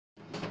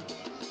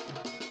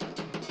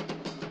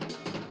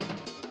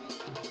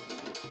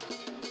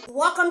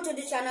Welcome to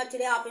the channel.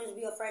 Today happens to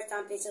be your first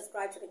time. Please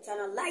subscribe to the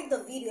channel, like the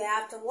video.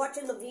 After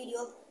watching the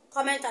video,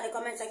 comment at the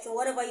comment section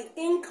whatever you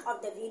think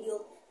of the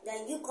video,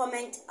 then you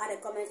comment at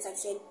the comment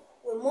section.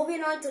 We're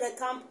moving on to the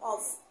camp of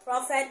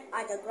Prophet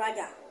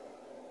AJAGURAJAH,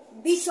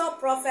 Bishop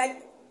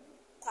Prophet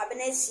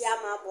Kwabene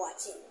Siama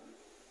Boachi,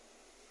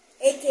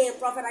 aka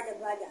Prophet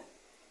AJAGURAJAH.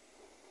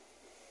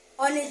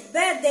 On his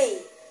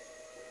birthday,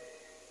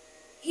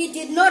 he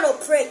did not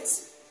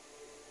operate,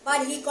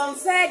 but he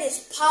conferred his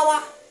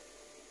power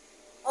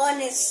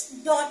on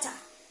his daughter.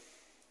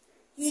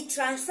 He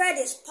transferred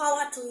his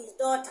power to his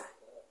daughter,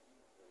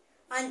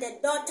 and the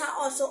daughter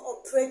also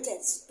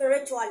operated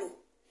spiritually.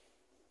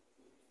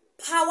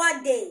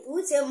 Power day,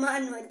 who's a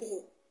man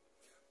day?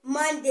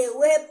 Monday,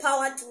 where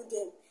power to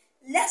them.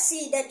 Let's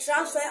see the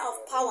transfer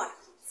of power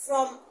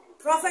from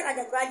Prophet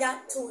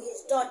AJAGURAJAH to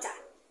his daughter.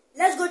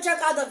 Let's go check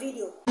out the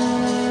video.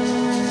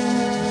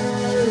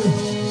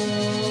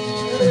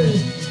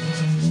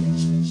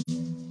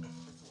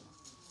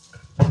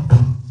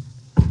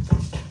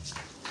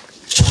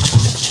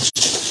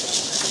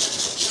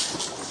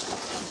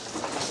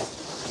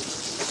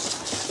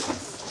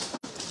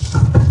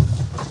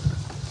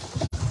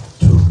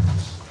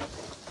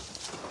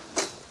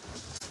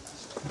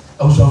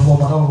 I was for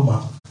Madame Roma.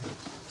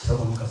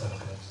 Someone who has a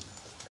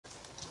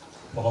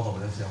Papa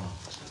Valencia.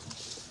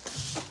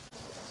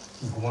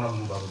 You want to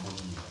move out of the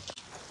money.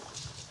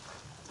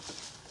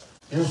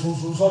 You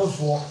sorry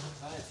for.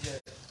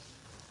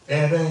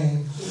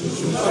 Then,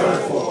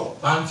 sorry for.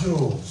 Bantu.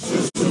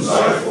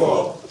 Sorry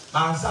for.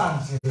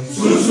 Bansanti.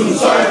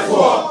 Sorry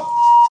for.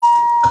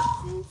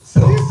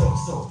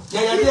 So.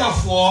 Yeah,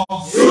 for.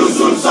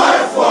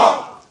 Sorry for.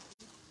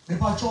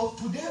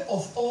 Today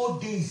of all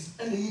days,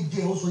 and the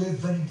day also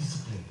very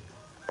disciplined.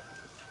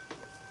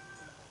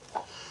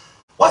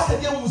 What's the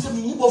day we say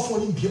we need for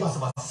him be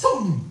about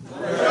sound?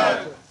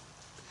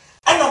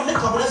 And I make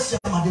a blessing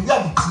at the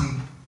reality.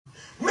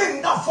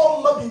 Men that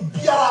form maybe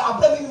biara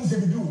ablamin ze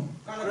bidu.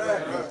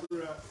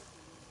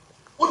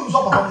 Wouldn't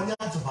stop about the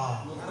answer.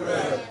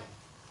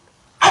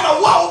 And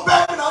a wow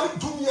back and out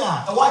to me,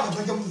 a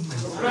wide movement.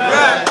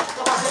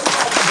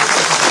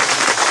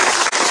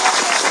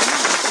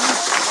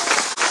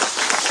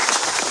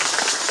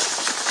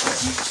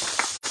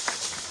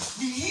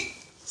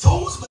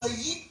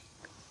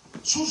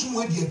 Susan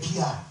will be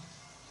appear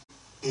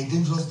a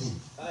dangerous day.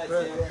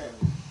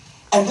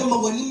 And then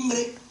when you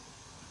marry,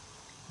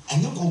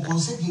 and you can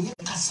consider your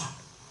casa.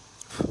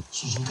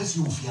 Susan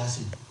Cassie will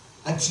fiancé.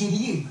 That's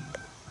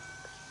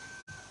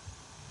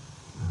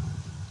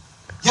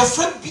your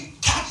friend be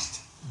touched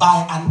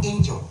by an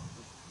angel.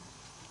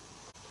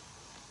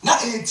 Now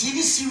a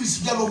TV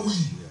series yellow we.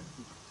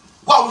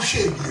 What will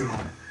shape you?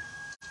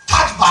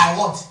 Touched by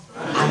what?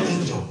 An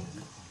angel.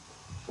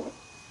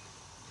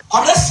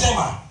 Come let's say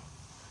man.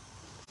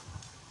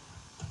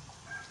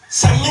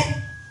 Same,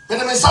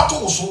 when I sat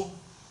also,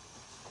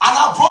 and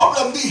our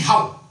problem be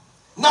how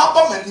now,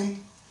 Bamanim,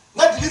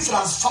 not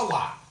difference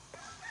forward.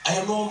 I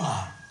am no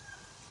man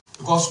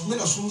because men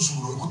are soon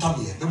good to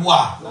me. The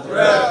war,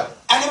 and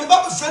I'm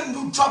about to friend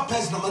do trap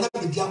person. I'm not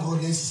the young girl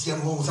necessary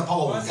and was a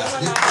power.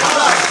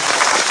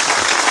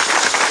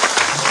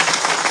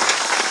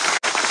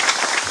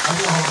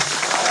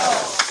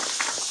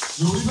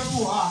 You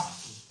remember what?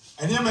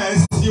 And you may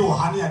see you,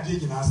 honey, I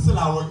dig and I still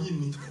our in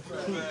me.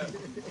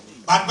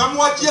 But when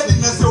what you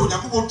didn't say, you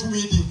go to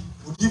me,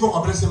 would give up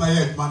a blessing my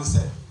head, man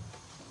said.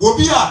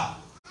 Obia,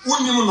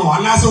 when you know,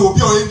 and I say,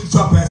 Obia, into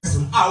a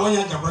person. I want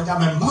you to bring a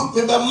man.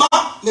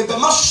 Maybe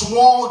much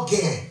small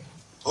girl.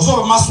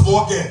 Also, a much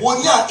small girl.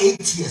 1 year,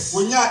 8 years.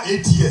 1 year,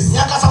 8 years.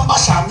 Yakasam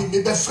Basha,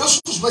 maybe the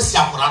first to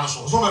Messia Corano.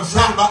 So, my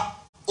friend, but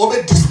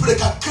obey this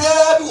break a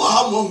crab, you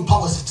have one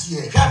power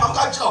city. I'm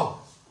got you.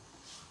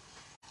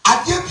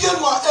 I give you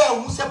one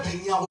air, who's a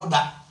penny out of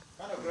that.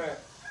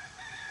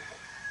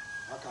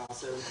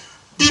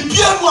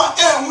 Bibiano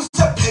who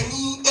said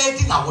penny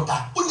in our water.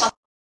 Unya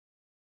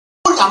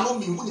no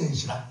me,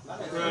 Unya. God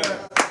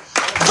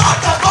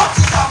the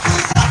Baptist are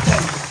pleased at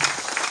them.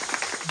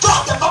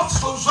 God the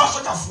Baptist was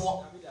Russia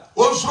for,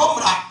 was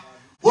Romra,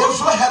 was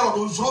Herod,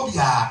 was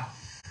Robia.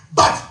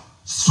 But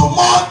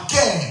small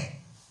girl,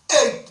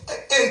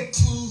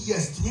 18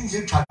 years, to me,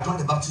 he tried John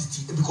the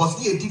Baptist because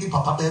he did it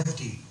Papa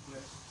birthday.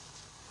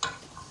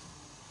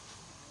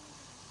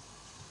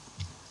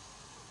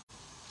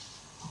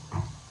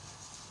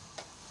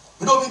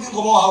 You don't even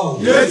come out.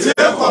 Yes,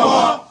 come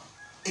on.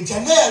 It's a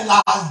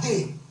last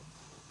day.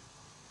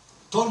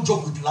 Don't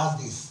joke with last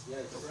days.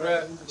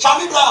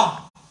 Shami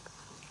Brown.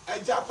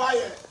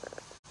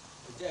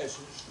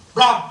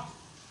 Brown.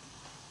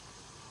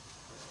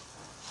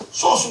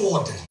 So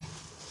water.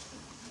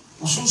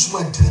 Usun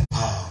sweat.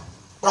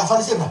 Brown,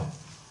 fancy Brown.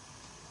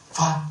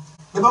 Fa.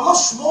 The mama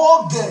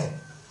small girl.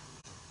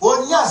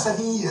 1 year,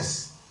 7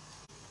 years.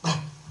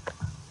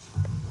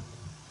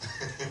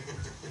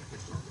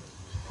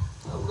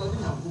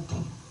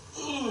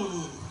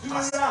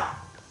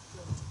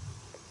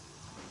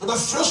 The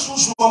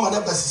first woman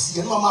never see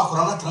and Mamma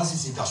Corona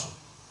transit.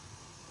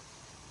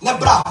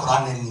 Nebra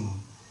Coran.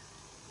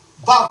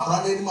 ba kora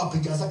na ni ma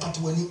pegaza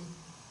katwani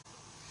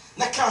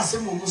na kan se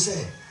mo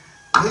say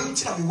we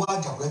ntina me wa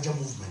AJAGURAJAH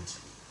movement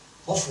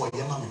ofo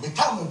ye ma me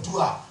ka ma du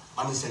a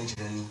ma me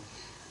senchirani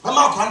na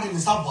ma kwa ndi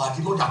sa bo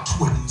ade no da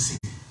to ani se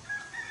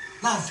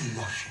na afi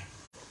ya hwe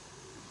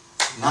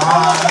na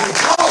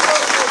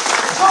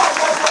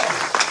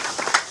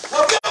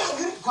obi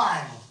onim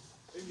kwan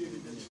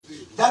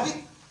David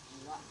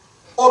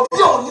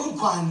obi onim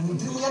kwan mu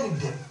dinu ya ne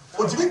de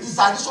otimi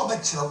decide so be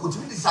kire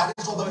otimi decide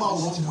so be ma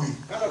wo boy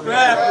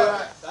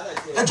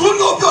e to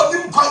no obi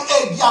onim kwan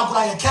e bi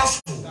agora ye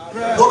careful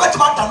no bet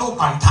ma da no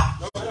kwanta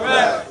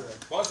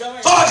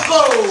so let's go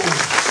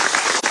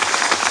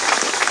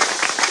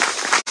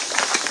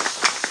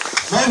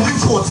Matthew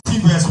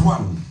 14 verse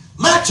 1.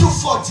 Matthew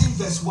 14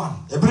 verse 1.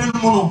 Ebreni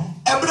muno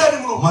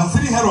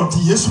mansiri Herod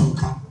Yesu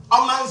nka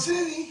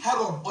amansiri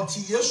Herod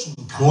oti Yesu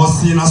nka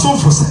wasi na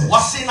sonfo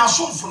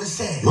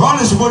se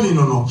Yohane suboni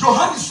no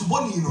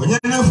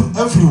wanya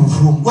afiri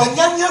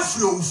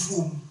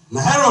ufuom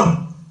na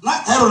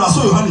Herod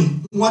aso Yohane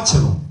nwache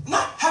no na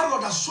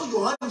Herod aso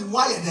Yohane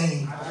nwaye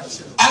den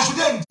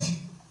asudenti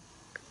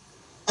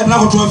na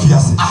ko to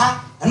afiase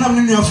na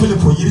me nua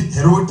Philip yiri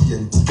Herod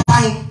yanti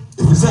kai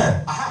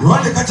efise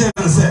Yohane ka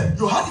chere se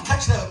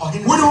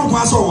ogene woni wo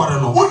kwan so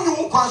ware no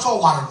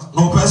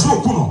no pese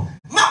oku no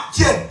na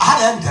tie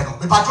aha ende no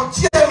me ba to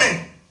tie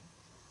me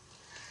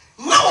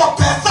na o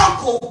pesa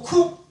ko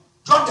ku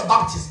John the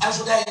Baptist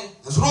asudai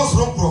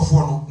no nkrofo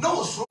no na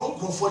o so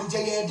nkrofo nje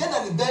ye de na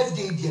ni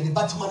birthday dia ni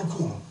Batman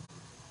ku no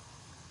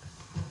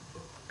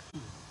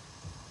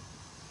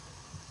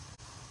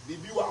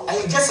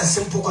I just a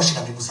simple question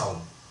that people say.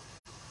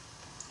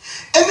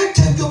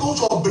 Anytime you go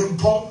to a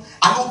brimpong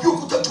and you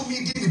go to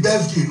me the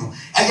birthday, no,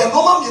 and your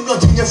normal you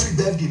not in your free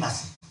birthday,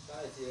 nasi.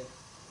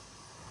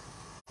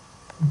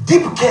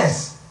 Deep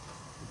cares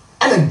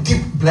and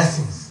deep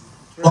blessings.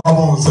 And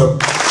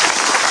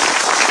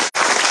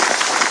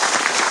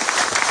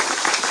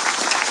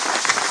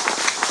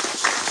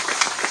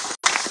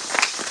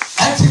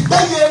to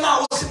buy you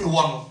now, what's in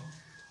one?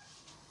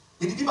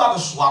 It give up a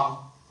swam.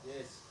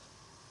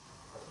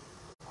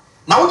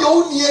 Now you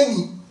own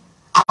me.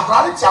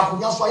 Abrade ti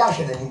akonya so ya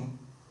hwe nanim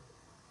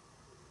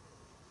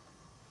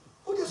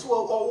odi so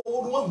o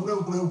no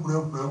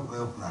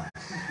guna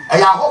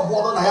ya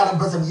hobo no na ya na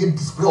person ye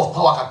display of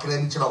power kakra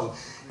ni kira wo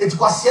eti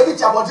kwasia bi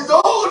ti abodi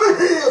so no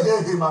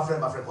my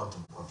friend what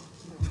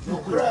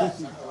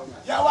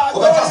ya wa go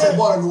ka se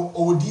boy no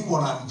odi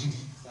mo na gidi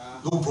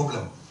no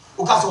problem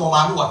o ka se wo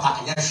ma mi wata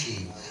anya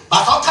hwe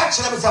but o ka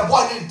kira me se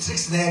boy ni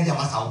tricks na ya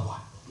masa wo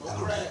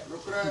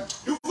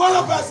you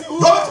follow person who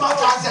don't my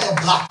chance ya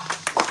black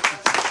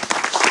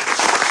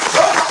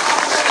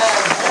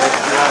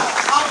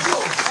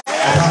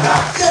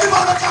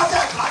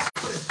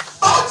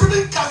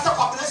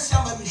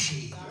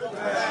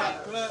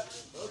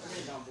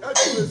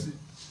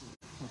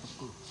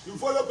You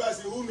follow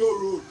person who know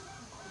road.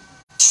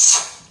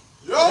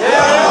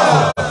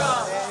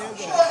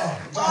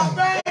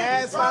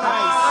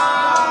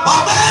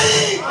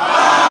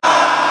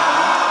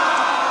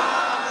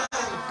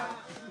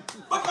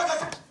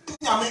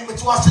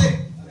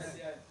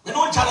 We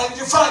don't challenge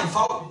you fine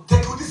for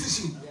take your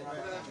decision.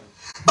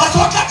 But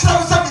what can tell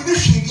us about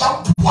this? You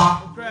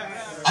poor,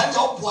 and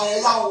your boy,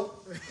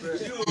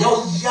 you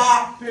ya,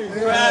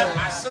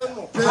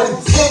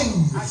 pain.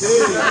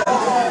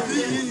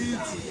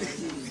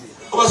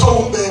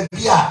 Also,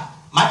 baby,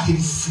 my dear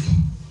free.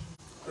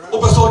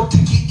 Also,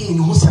 take in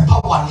who's a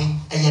power name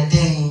and your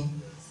day.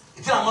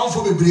 It's a month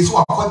for the brace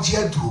or a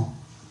quadria drew.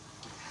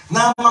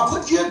 Now, my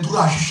quadria drew,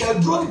 I shall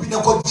draw the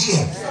binnacle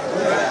chair.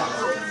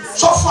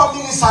 So for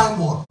me,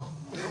 signboard.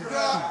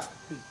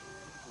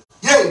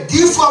 Yeah,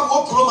 different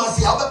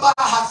Okromas, Alabama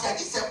has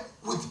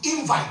with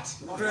invite.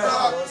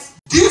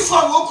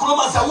 Different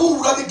Okromas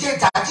who run the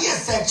gate at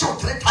said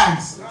 3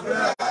 times.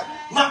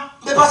 Now,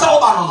 the Pasa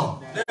Obano.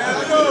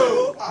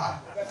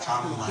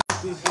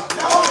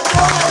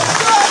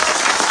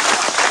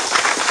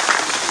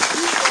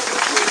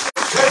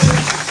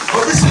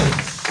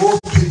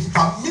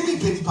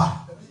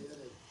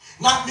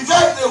 Now, the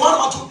very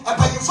one to a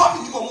pay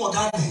family more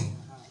than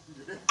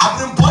I've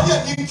been body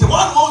and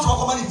one month of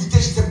common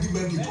invitation to the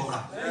birthday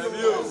program.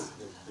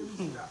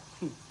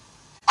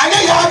 I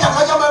know you have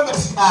a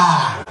members.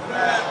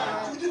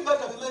 You didn't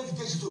make an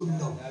invitation to me.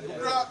 No.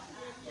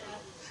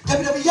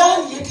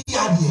 Young yet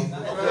yard.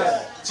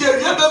 So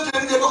remember to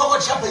go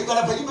shopping, but I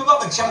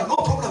remember channel, no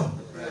problem.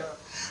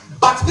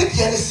 But with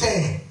the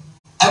say,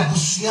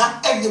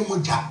 Abusia and the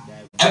Muja,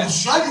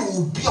 Abusia, you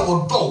will be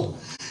our doll.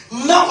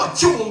 Now a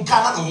tune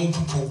cannot own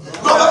people.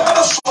 No,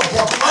 I'm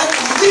support my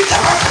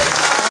leader.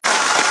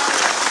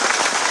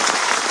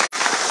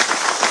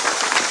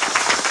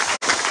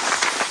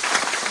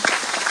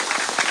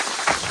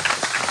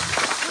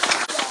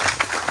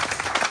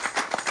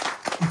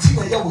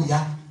 We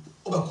are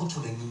over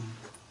Cotonou,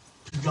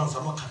 Pigeons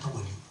are not cut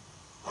away.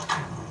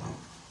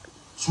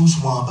 So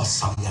small, but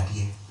some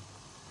idea.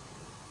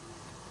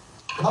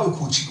 How we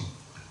coach you?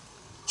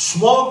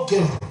 Small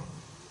girl.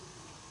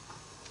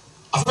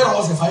 I spent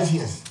almost 5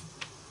 years.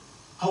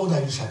 How old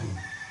are you, Shabi?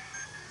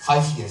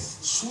 5 years.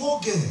 Small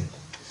girl.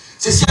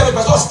 Say, see, I'm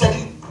going to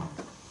study.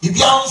 If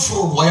you are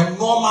from where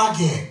normal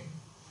girl.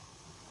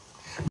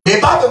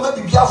 Maybe I may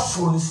be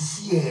from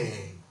here.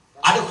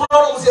 And the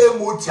crowd was a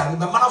motive,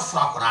 and the man of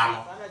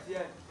Fracorano.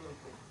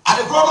 And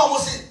the crowd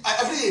almost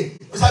every day.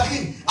 Exactly.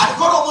 And the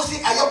crowd almost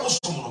say, I am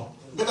Bosomo.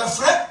 But a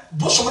friend,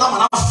 Bosomana,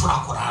 man of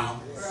Fracorano.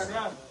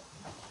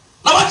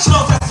 Now, what's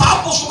your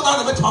father, Bosomana,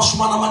 and the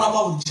Masumana, man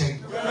about check.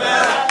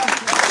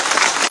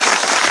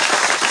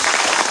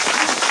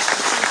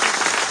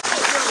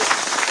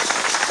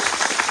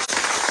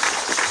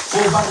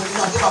 Oh, but I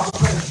never have a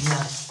friend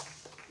here.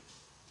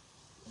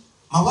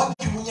 I want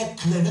you to get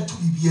clear to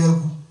be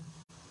able.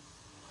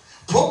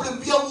 Problem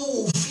be a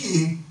war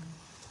fear,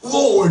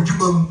 war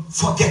human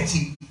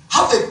forgetting.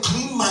 Have a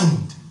clean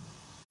mind.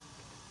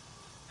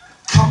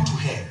 Come to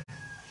her.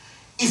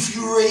 If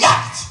you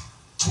react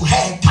to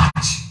her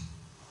touch,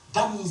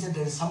 that means that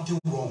there is something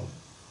wrong.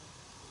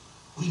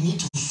 We need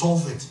to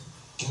solve it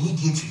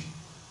immediately.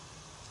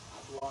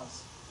 At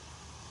once.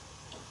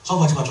 So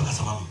much about your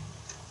customer.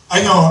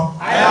 I know.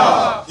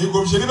 You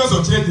go to the best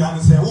of trade and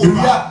say, oh,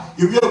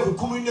 you will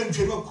come in and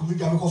trade up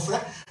community. You go for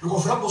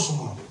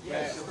Bosomo.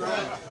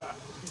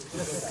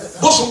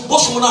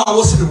 Bosomona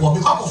was the one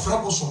because of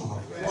Frank Bosomo.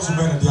 What's the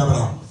better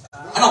Diabra?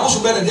 And I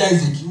was better than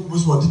Isaac. You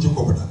was what did you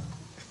cover that?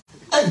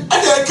 And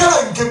I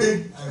can't give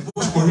me.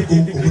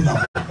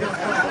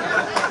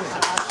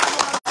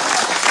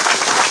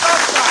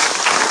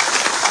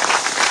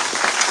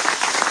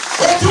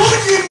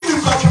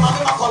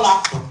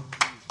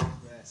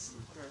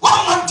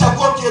 One month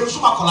ago, you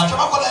Sumacola,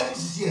 Chamacola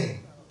is here.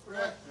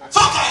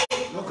 Fuck,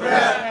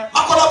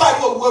 Macola by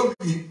what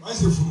be? I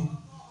say,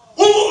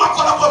 who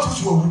Macola got to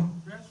you?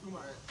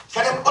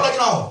 Can I call it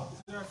now?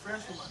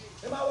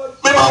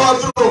 Maybe I want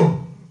to know.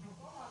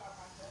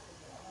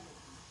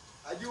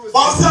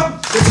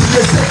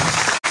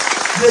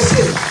 Yes.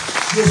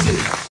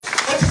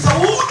 It is a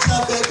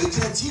woman, baby, to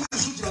a TV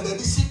shoot, and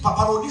baby, see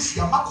Papa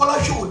Rodisha, Macola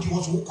showed you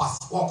was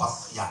walkers.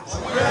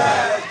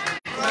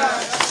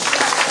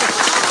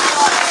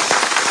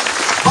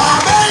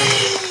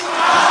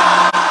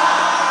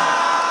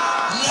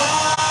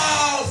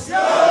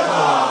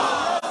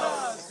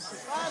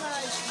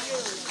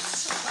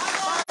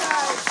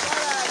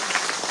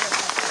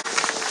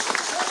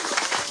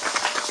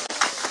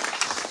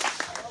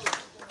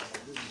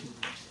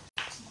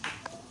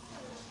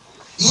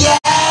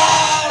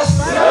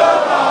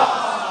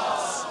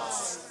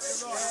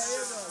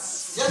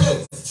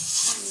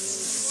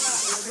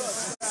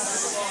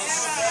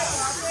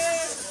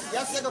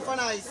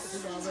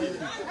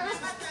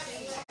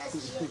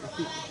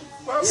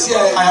 See, I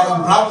am a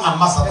brand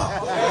ambassador.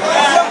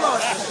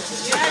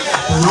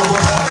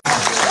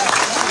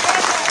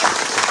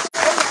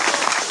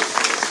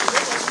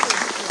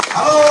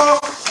 Hello.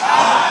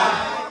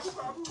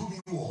 To be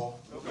more.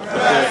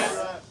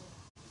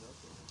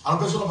 I'm a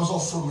person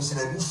of from me, said I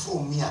move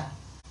from me,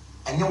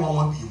 and you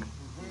want you.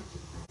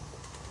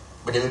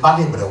 But they bad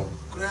in bro.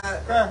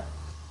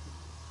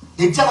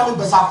 They tell me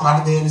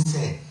Besaka and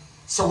say,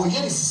 so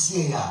here is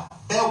here,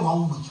 bear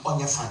 1 week on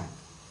your fan.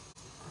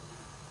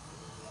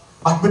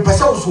 But the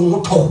person was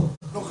told.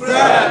 I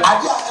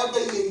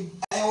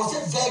was a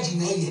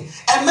virgin,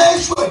 and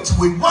made sure it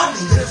with 1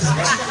 year.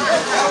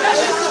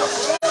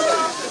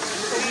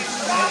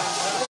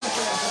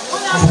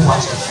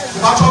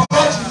 But a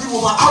virgin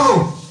woman, arrow,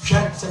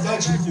 sheds a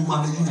virgin woman,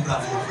 and you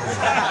brother.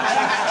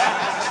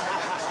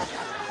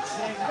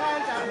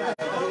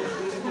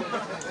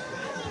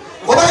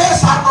 What I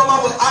said, Mama,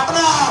 with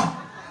Abna.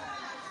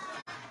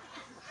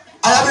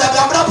 I have a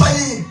brother.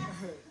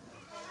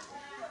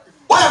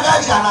 Why am I?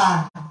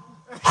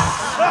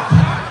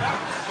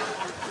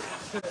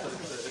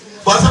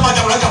 What's the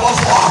matter with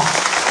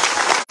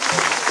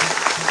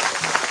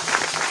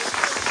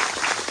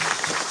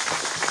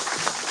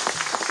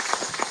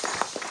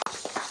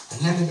and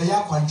then the Baya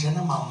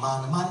Quanchana, Mamma,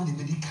 the man, the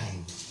very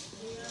kind.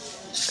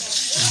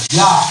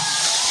 Yeah.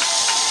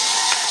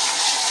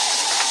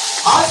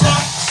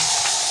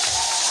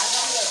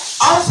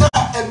 Answer,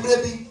 and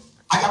baby,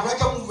 I have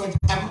read movement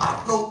and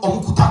no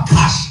Omkuta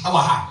cash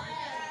our hand.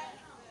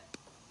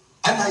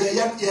 And I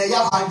am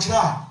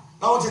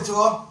now what's it to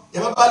you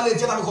have a bad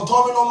later and you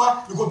told me no man,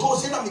 you go to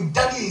say that me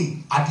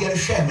daddy at the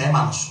share my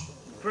man.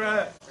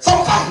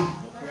 Sometime,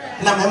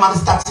 and my man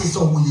starts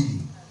so willy.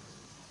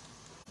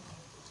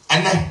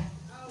 And then,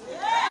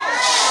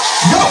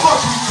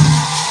 nobody.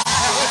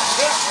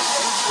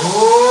 Oh,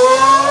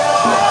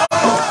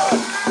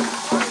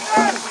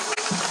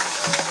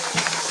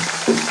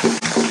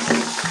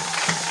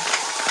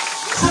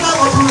 sit down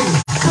for 2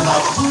 minutes. Sit down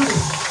for 2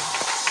 minutes.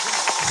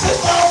 Sit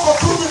down for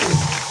 2 minutes.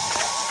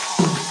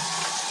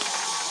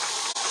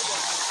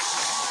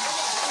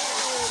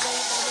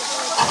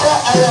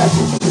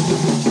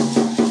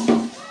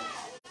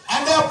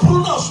 And they are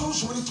pulling out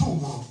so many too.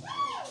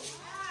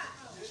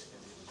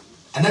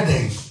 Another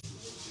day,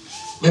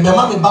 maybe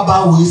Mammy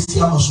Baba will see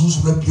I'm a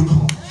soon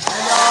people.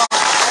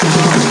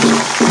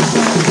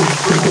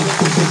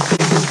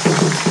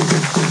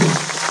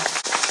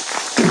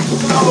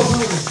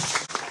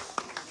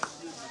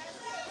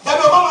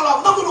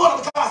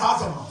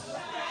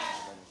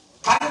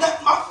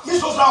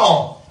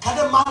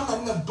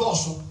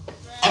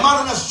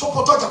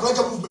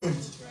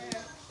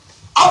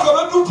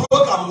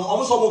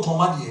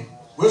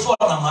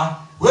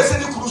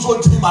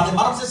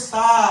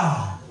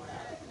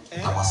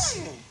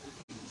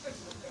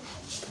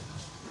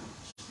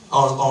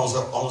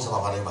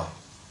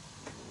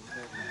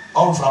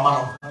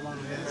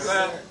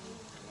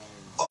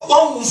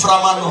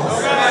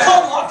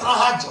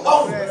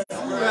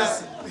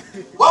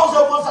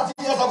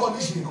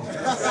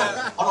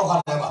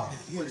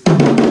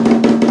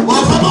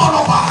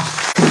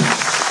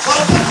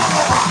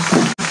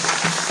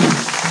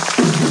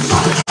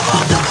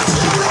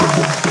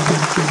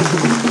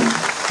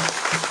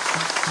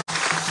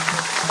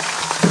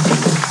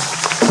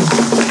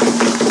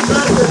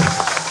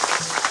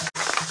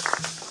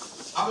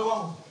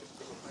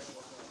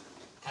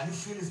 Can you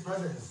feel his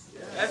presence?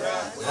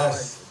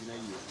 Yes.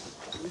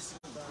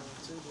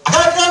 I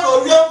can't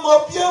know you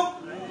more PM.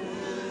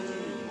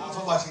 I'm so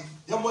much.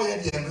 You're more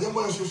than you're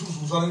more than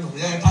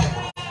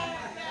time.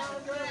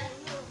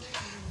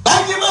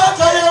 Thank you, my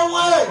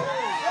way.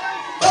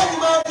 Thank you,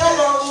 my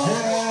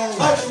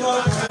Thank you,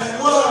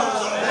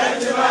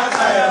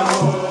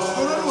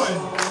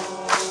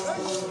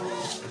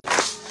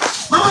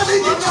 Mama, did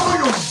you know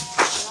you?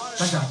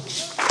 Thank you.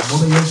 I'm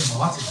over here to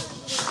watch it.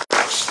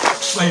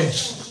 Wait.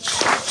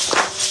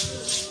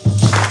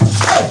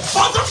 Hey,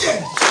 once again.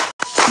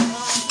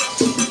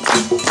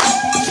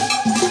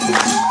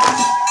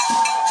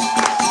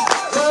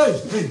 Hey.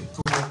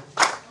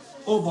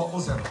 Oh, but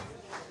what's that?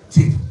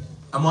 See,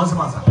 I'm on some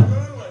answer.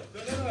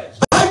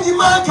 Benny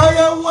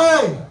Makaya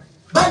way.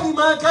 Benny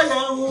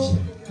Makaya way.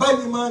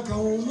 Benny Makaya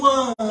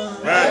way.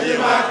 Benny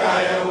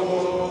Makaya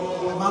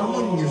way. My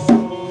money is.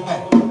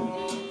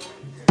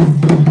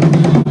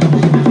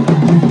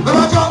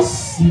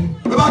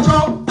 Bebajo,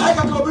 I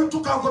can go to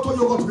Kanko to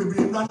your to be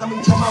bring and I'm in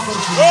Chama.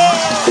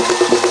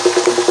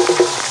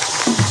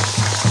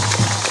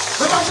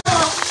 Bebajo,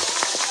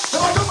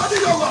 what do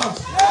you want?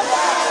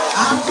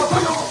 I'm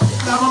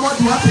going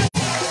to happen.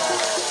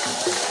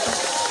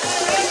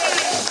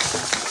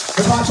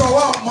 Bebajo,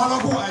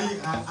 Monaco,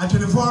 I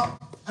 24,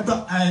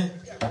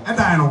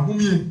 I know whom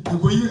you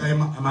go you,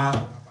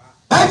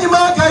 Benny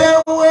Makaya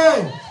away.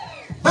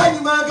 Benny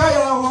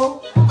Makaya,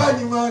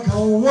 Benny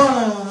Makaya.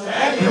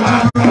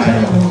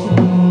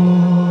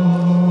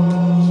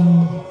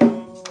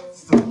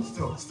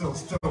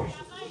 Still.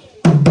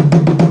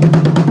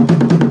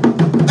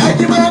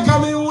 Benny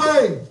Makaya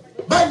away.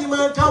 Benny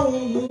Makaya.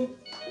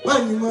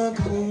 Benny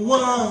Makaya.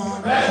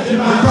 Benny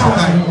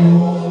Makaya.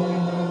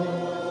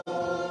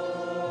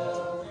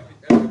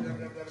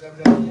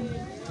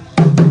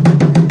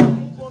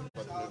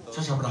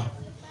 Shashabra.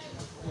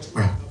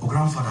 Where? Oh,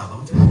 grandfather.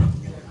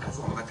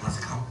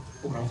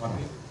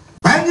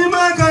 Benny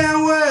Makaya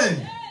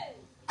way.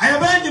 I am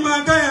Benny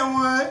Makaya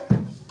way.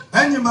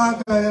 Benny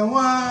Makaya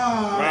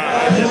way.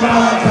 Benny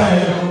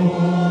Makaya.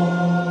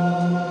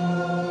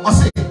 I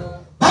say,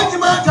 Benny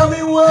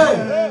Makaya way.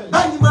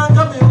 Benny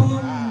Makaya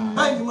way.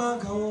 Benny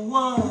Makaya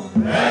way.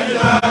 Benny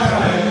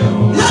Makaya.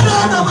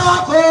 Yana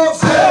Mako.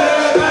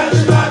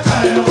 Benny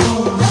Makaya.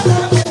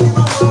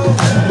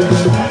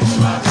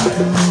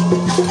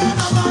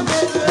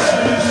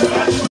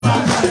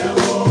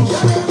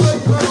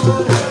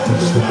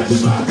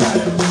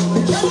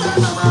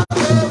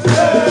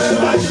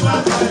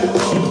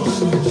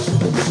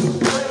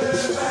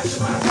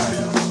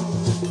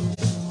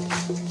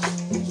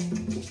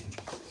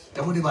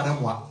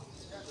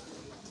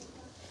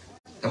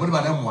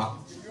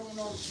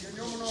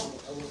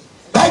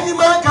 Benny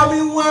man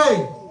coming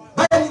way.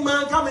 Benny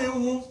man coming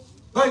home.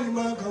 Benny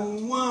man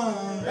coming one.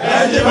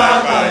 Benny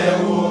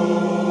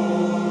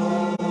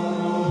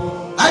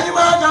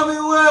man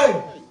coming way.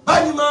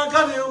 Benny man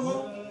coming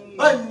home.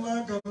 Benny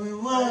man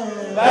coming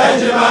one.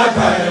 Benny man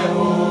coming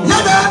home.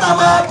 Yada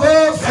nama ko.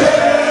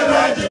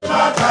 Benny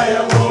man coming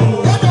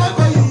home.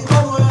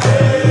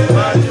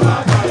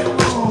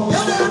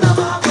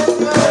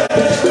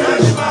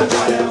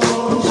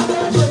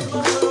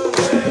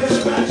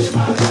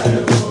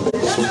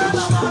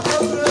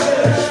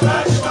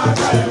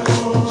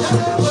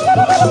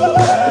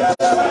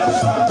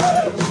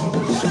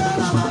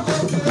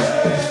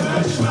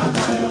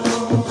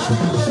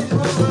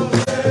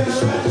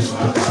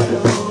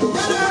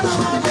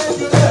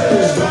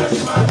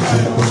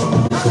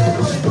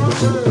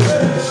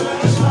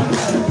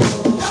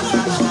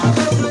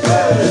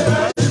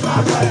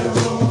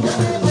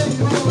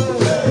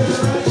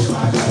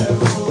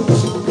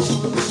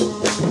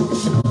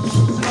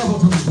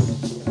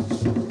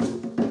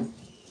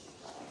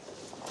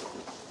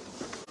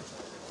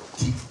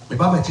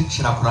 Baba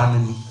chikishira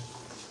Qur'an.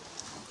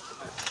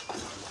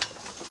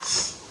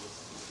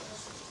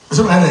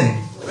 So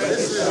mane.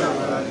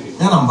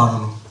 Yana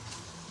mbano.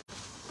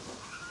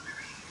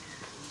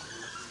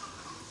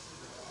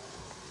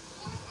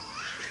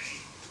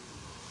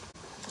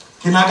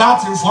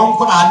 Kinagati from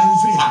Qur'an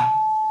free ha.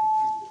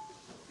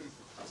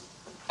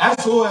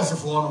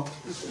 SOS for no.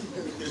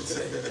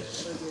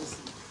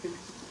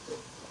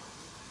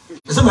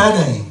 It's a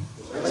man.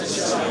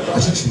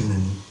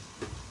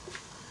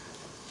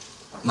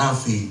 Now,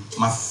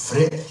 my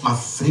friend,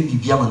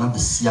 Bibiama, not the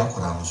Sia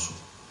Coranso.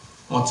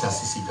 What's a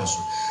Sisigaso?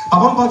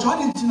 About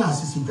Bajan Tina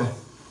Sisiga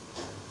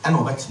and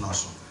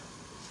Obettinaso.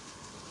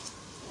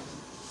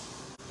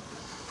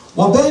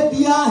 Well,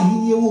 baby,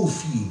 I will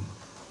fee.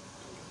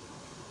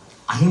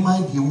 I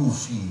might be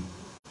woofy.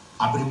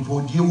 I bring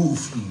poor dear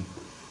woofy.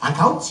 I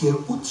can't hear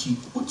Uti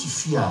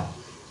fear.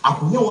 I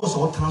could never was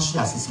all transfer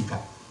Sisiga.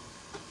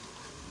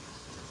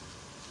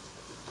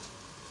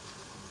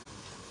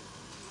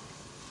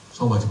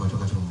 So much about your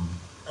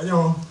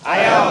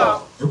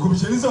Ayo. The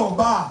commission is on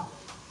bar.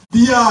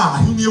 Bia,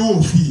 he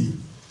knew fee.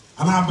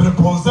 And I've been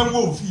upon some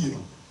more fee.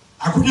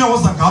 I couldn't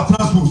also got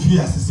transfer fee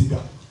as a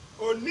cigar.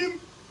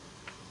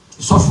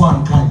 So far,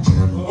 I'm kind of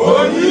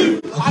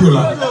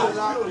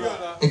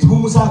it's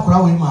Musa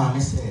Kurawi, man. I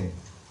said,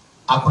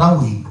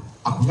 Akurawi,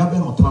 I could have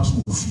been on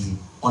transfer fee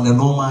on a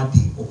normal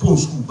day, or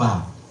post school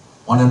bar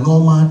on a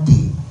normal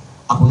day.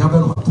 I could have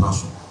been on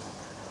transfer.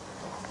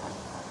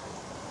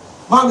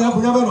 Mammy, I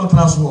could never know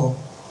transfer.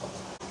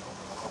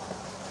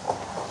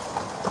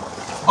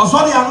 Oh,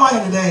 sorry, I'm not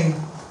any day.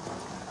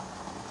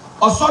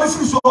 Oh, sorry,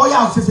 free so I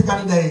am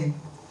physically day.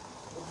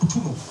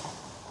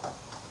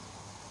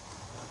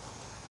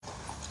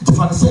 It's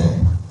funny say.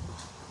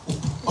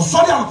 Oh,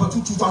 sorry, I'm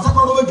going to attack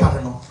over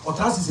Garden or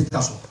transit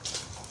castle.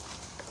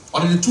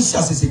 Or the 2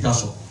 years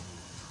castle.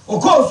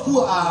 Or call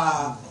school,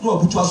 no,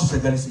 but was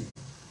frequency.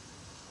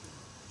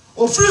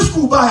 Or free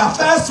school by a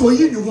first or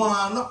you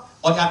one.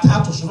 Or the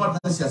attack to not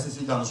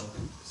necessarily done so.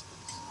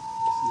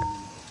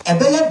 A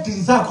bear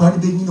desire can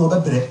be over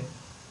bread.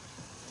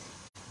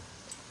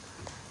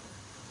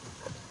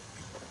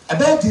 A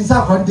bear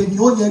desire can be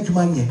no near to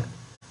my name.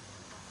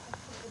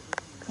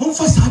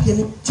 Mumfas had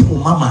any tipo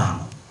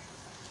mamma.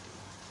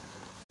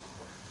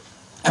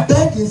 A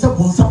bear desire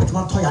won't stop at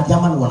one toy at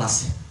Yaman one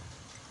us.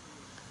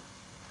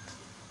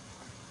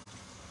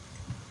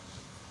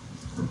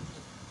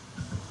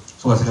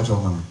 So what's the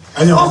problem?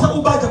 I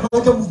also buy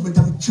the movement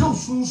of chill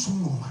soon.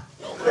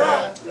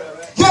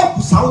 Yeah,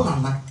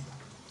 Sauna.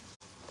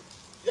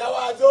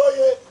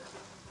 Yawadoye.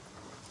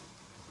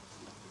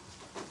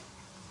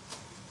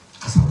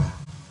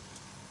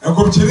 A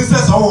commission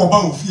says all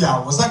about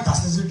fear was that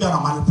Cassis and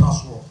a man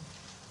transfer.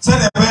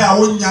 Said a bear,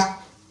 Wonya,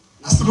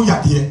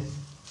 Nastuya dear.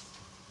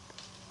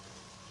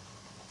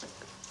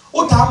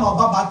 What time our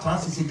Baba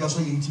transit gas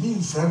into me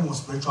in friend was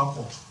spiritual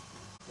court.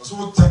 Was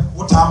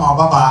what time our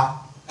Baba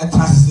and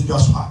transit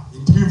Joshua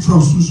into me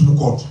from Susan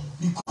court.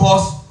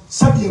 Because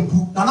Sabia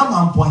book, Nana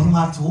man point him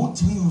out to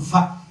me in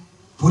fact,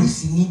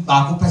 police in me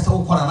back up as a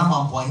Nana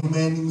man point him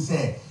and him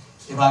say,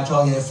 if I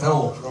tell you a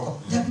fellow,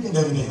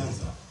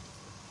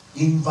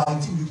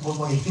 invite him because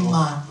why him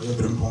man,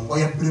 or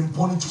you bring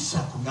pony to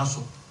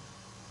Sakunaso.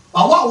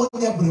 But what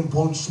would you bring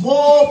pony?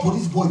 Small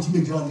police boy to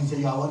make ground and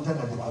say, I wanted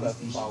at the police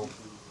station.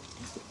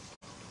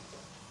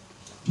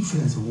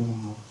 Difference a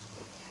woman.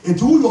 A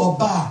tool or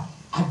bar,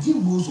 I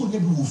didn't also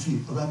never will feel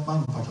the right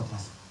man of your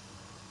class.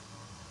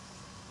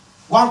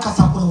 One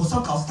Casapon was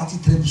some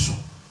started television.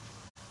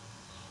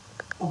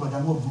 Over the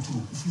no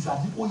butu, if you are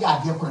the oh, yeah,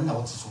 dear,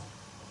 what so.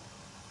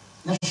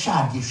 Let's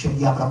share the shame,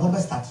 the Abraham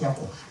start here.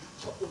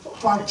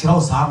 One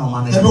Charles Armor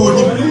man.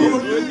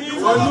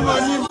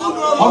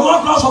 On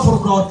one class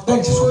of God,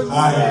 benches.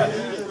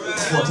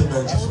 40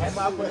 benches.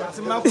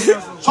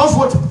 So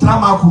 40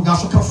 drama could not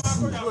so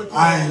food.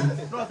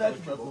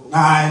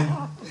 Nine.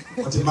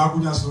 What in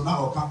Magunia so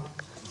now come.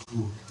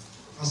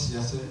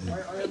 Yes,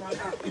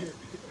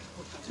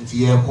 if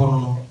you are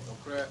corner,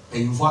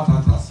 and you fought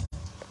at us.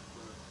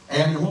 I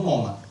am the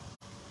woman.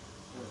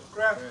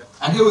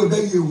 And you will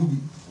beg you.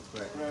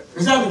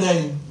 Is that the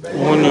day?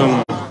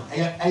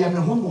 I am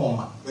the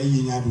woman.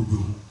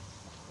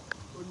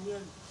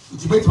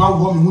 It's better one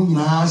woman who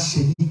has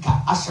Shedika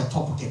as a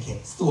top of the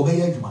cake. Still obey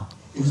Edma.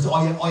 It was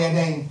all your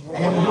day. I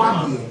am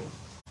one here.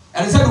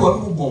 And I said,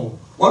 one more.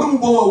 I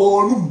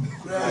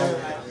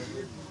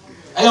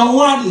am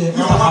one here.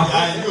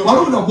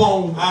 One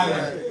bone.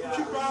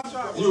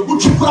 You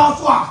put your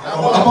craft.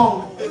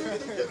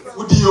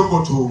 What do you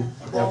go to?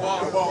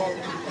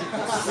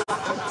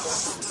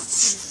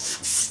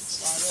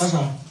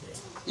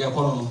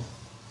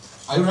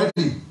 Are you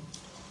ready?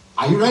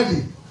 Are you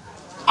ready?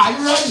 Are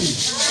you ready?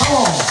 Come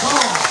on, come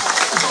on.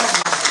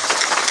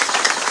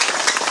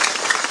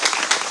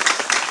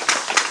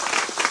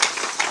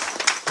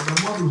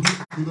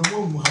 The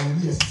one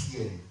hallelujah is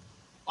here.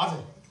 What?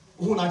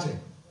 Who not it?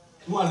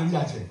 Who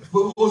hallelujah?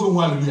 But also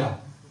hallelujah.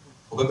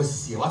 Obey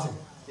here. What?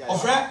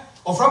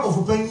 Offer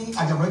of penny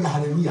AJAGURAJAH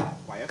hallelujah.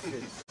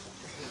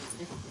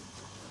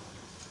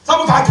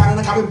 Some guy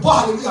can come and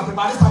hallelujah.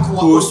 But this time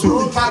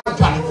we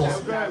can't go.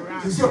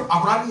 You see,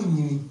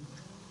 Abraham,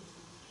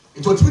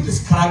 it was to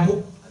describe.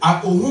 I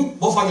own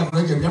both of your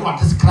project. You want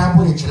to describe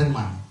what you're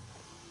man.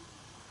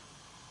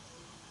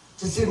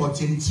 To say what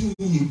you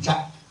need,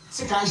 Jack.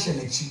 Second,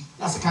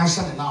 that's a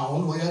cancer now.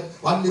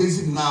 One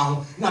reason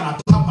now, none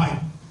at top mine.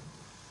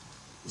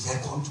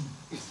 said, come to.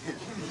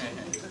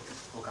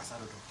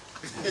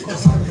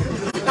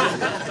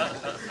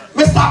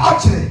 Mr.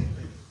 Archie,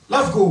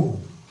 let's go.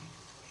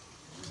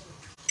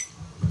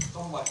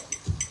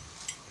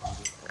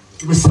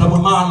 Mr.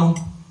 Mamano,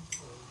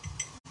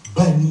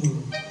 Benny,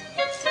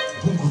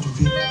 Bungo to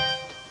be,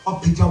 or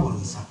Peter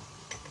Wilson.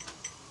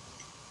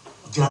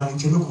 Jan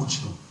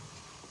Gelocuccio,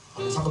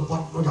 and the other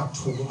what not up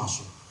to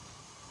muscle.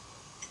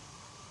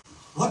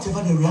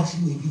 Whatever the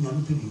reaction may be, I'm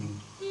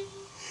opinion.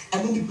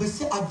 And then the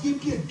person I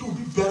give you to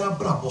be better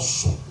bravo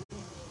so.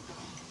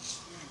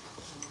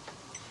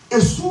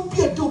 A soup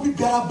be a do be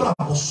better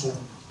bravo so.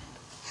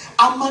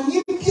 A man be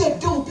a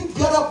do be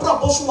better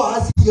bravo so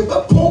as he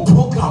ever pump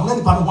program, let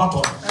me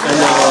water.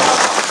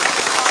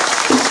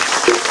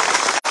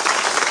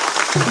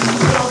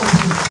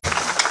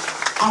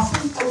 I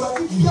think I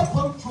will be a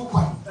pump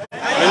program.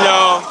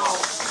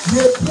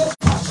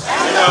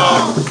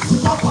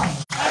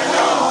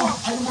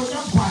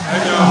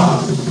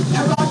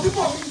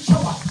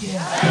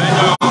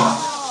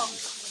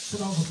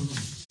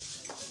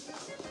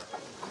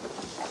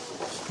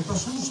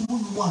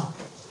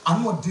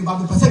 I'm not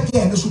dreaming. But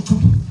again, this should be.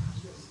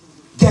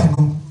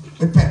 Then,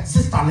 the pet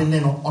sister and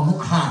then on no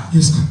hand.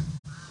 Yes, sir.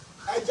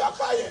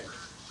 AJAGURAJAH.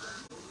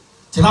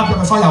 Till I put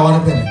my fire on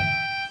the belly.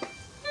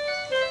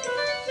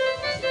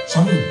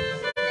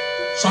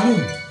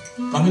 Shani,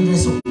 come in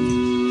this.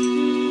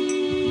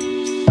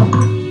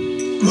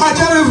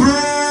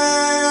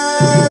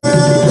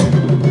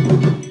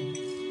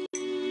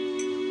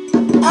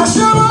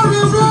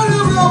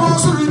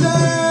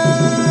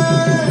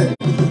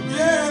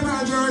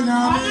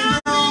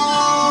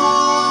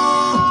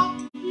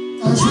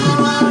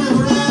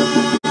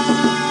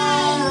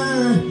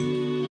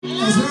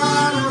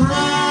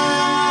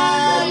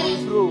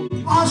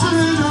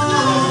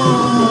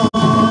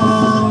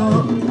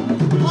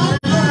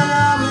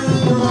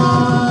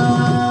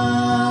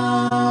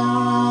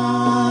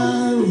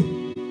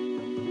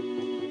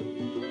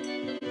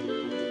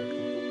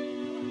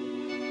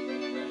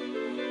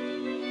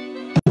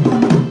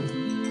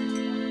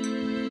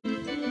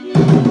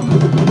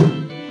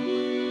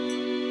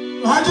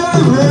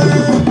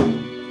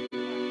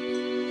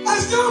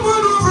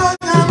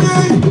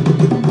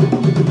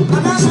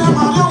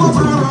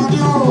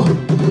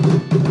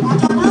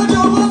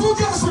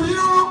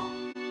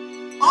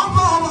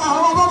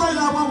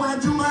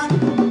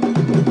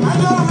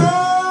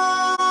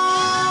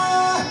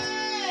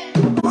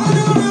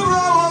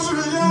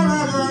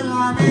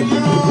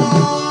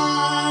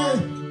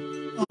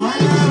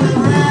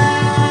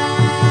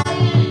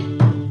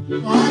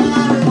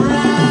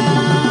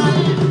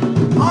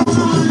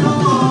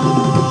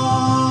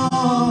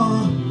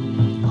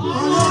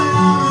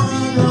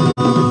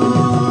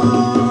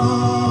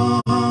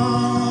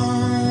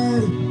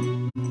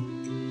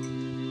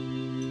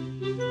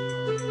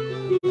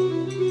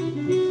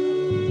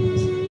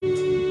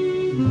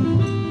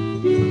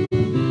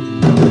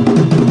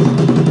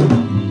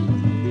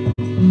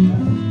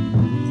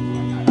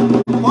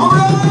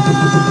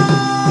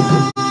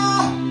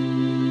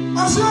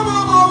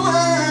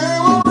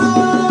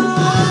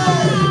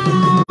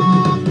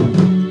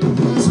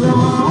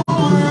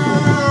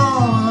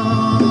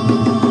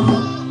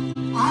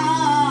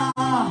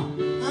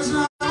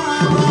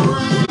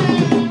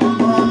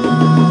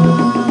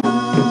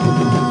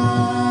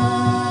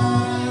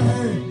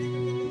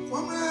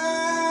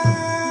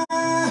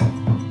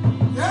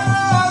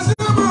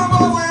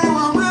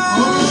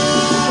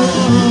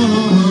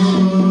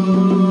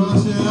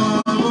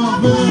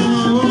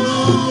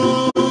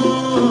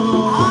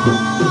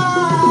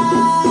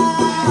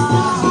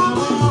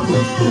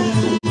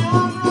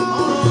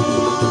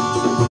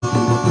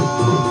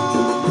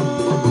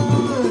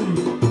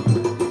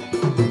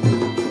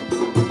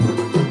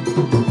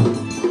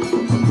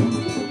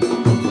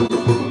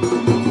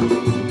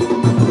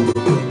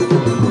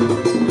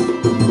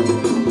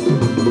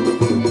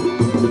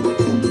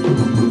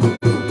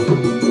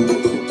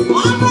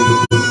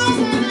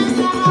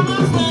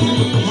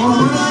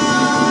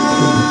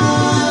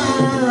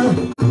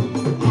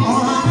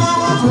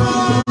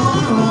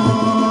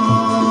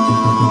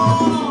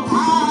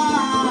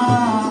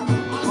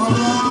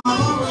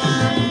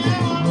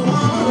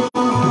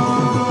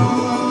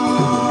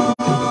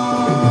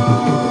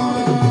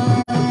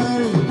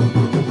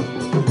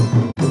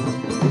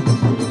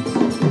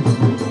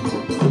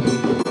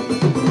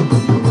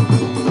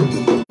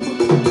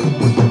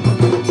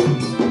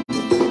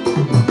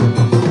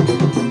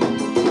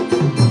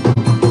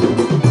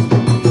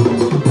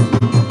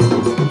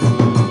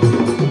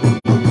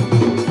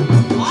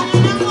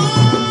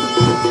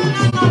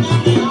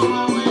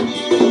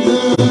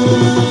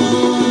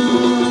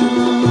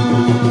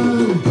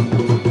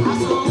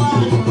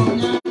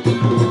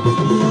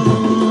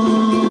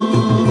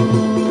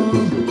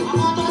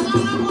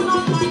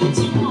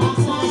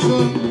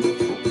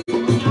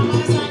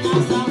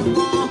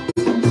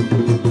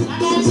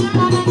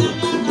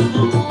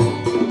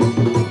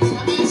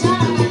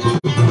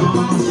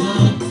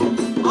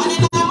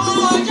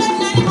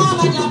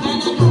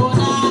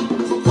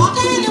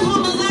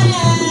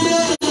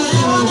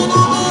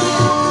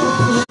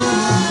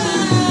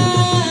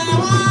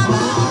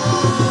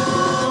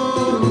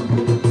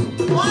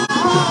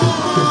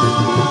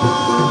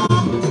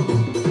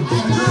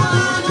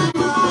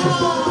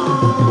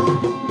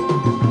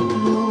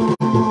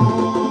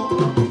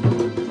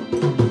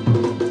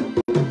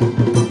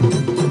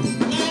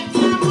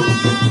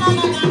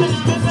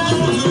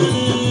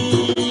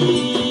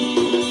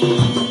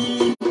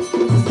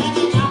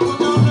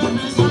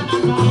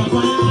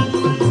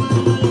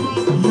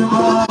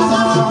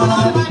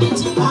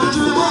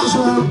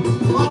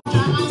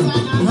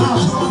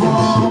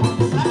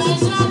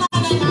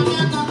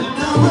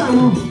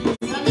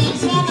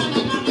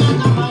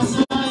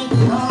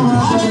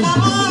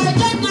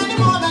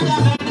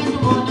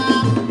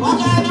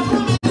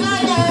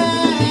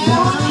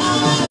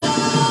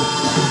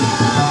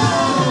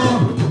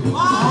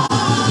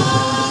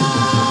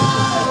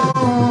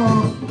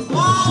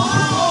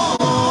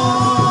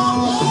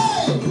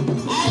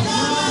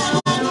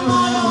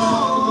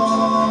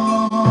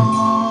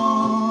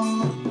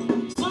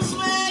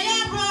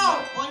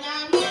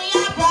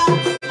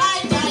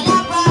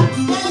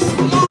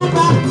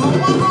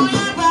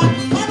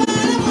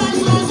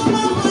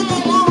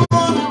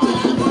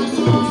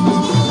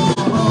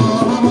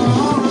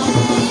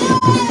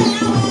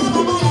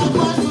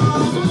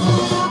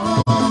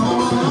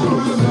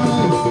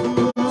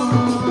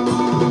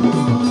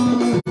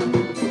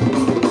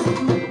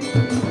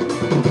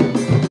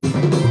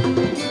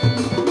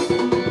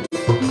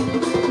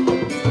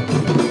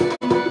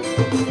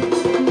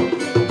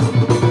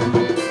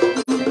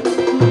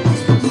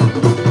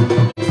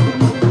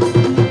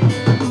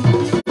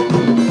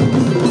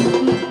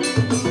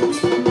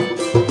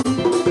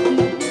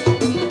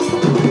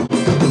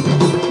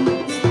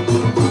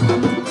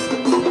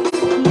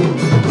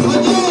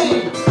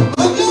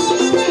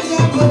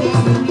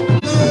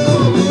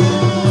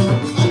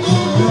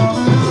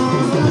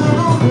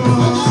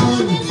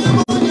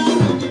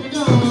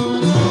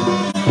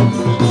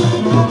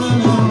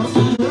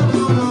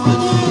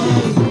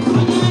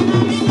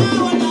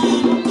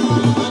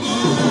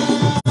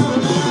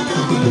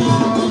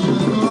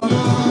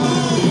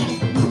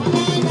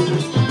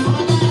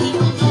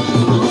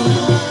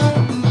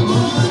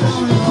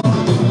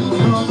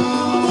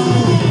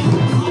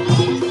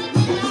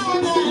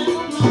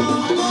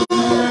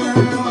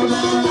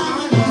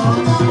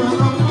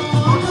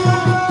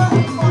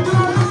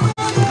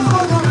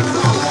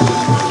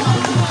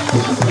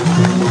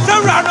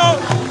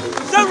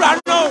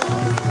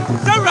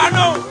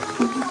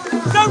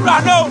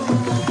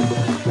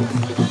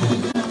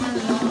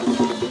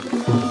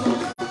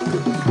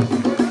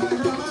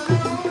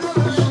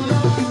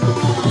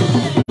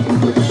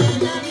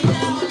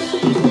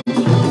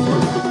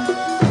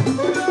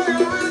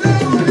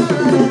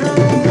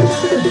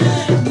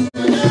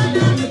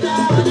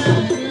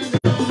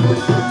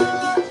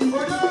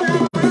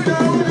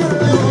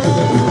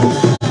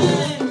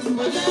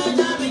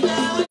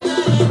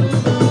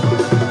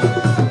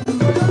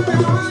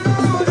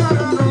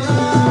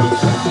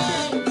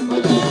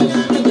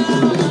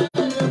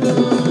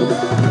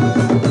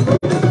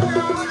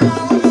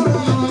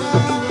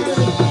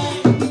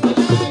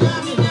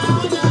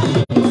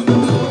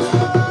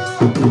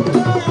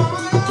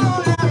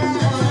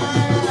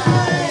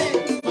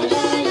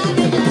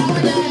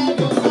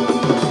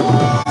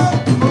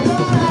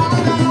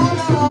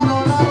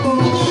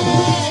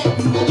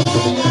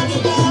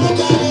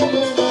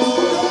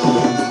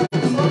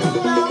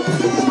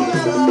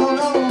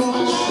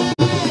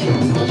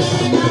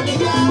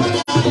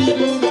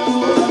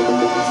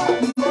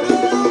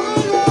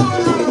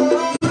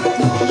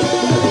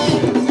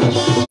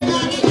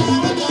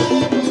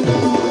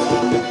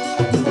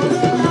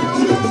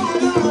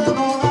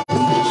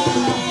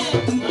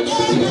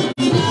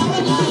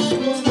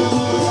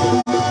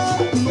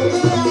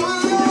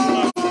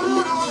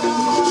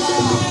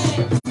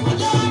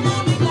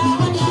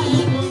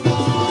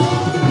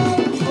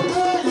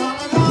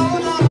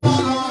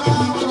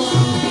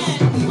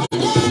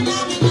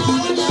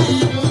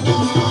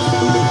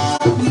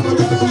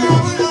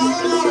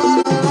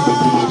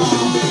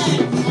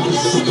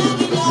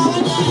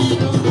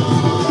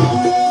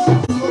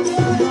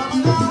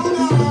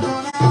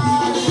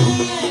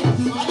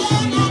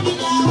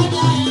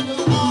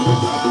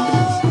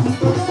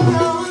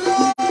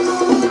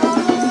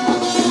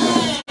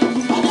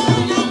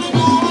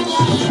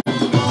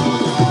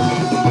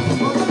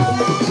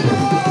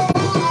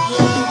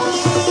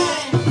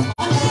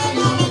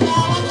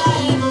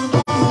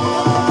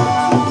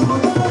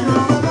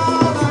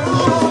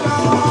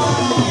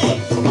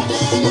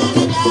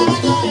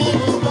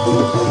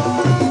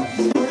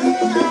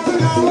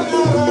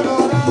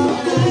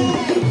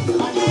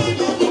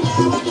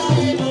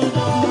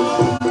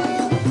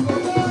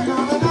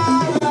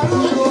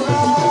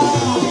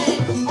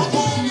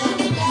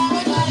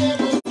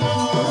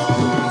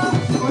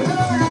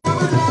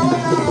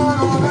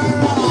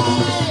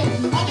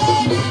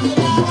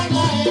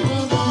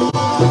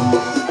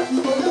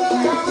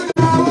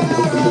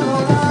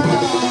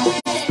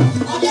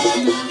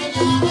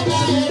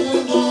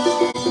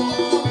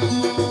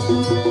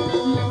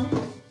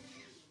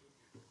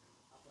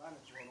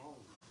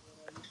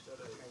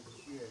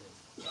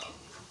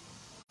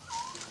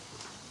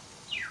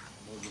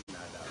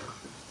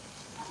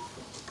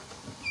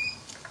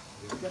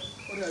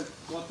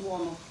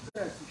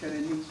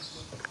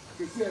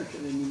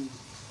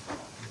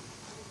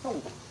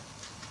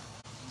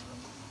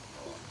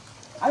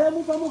 I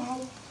am from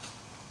how.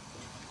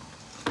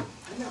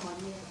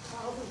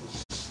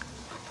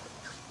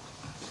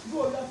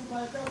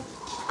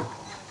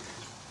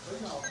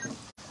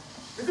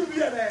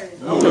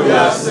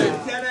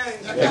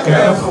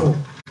 Careful.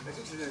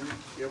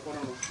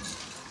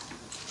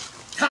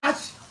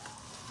 Touched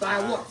by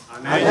what?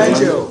 An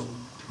angel.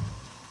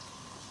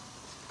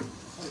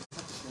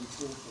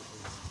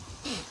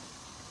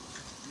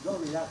 You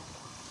don't react.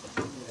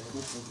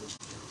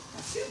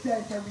 If there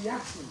is a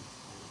reaction,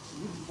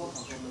 you need to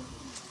focus on it.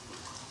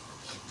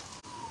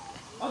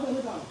 Other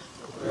way down.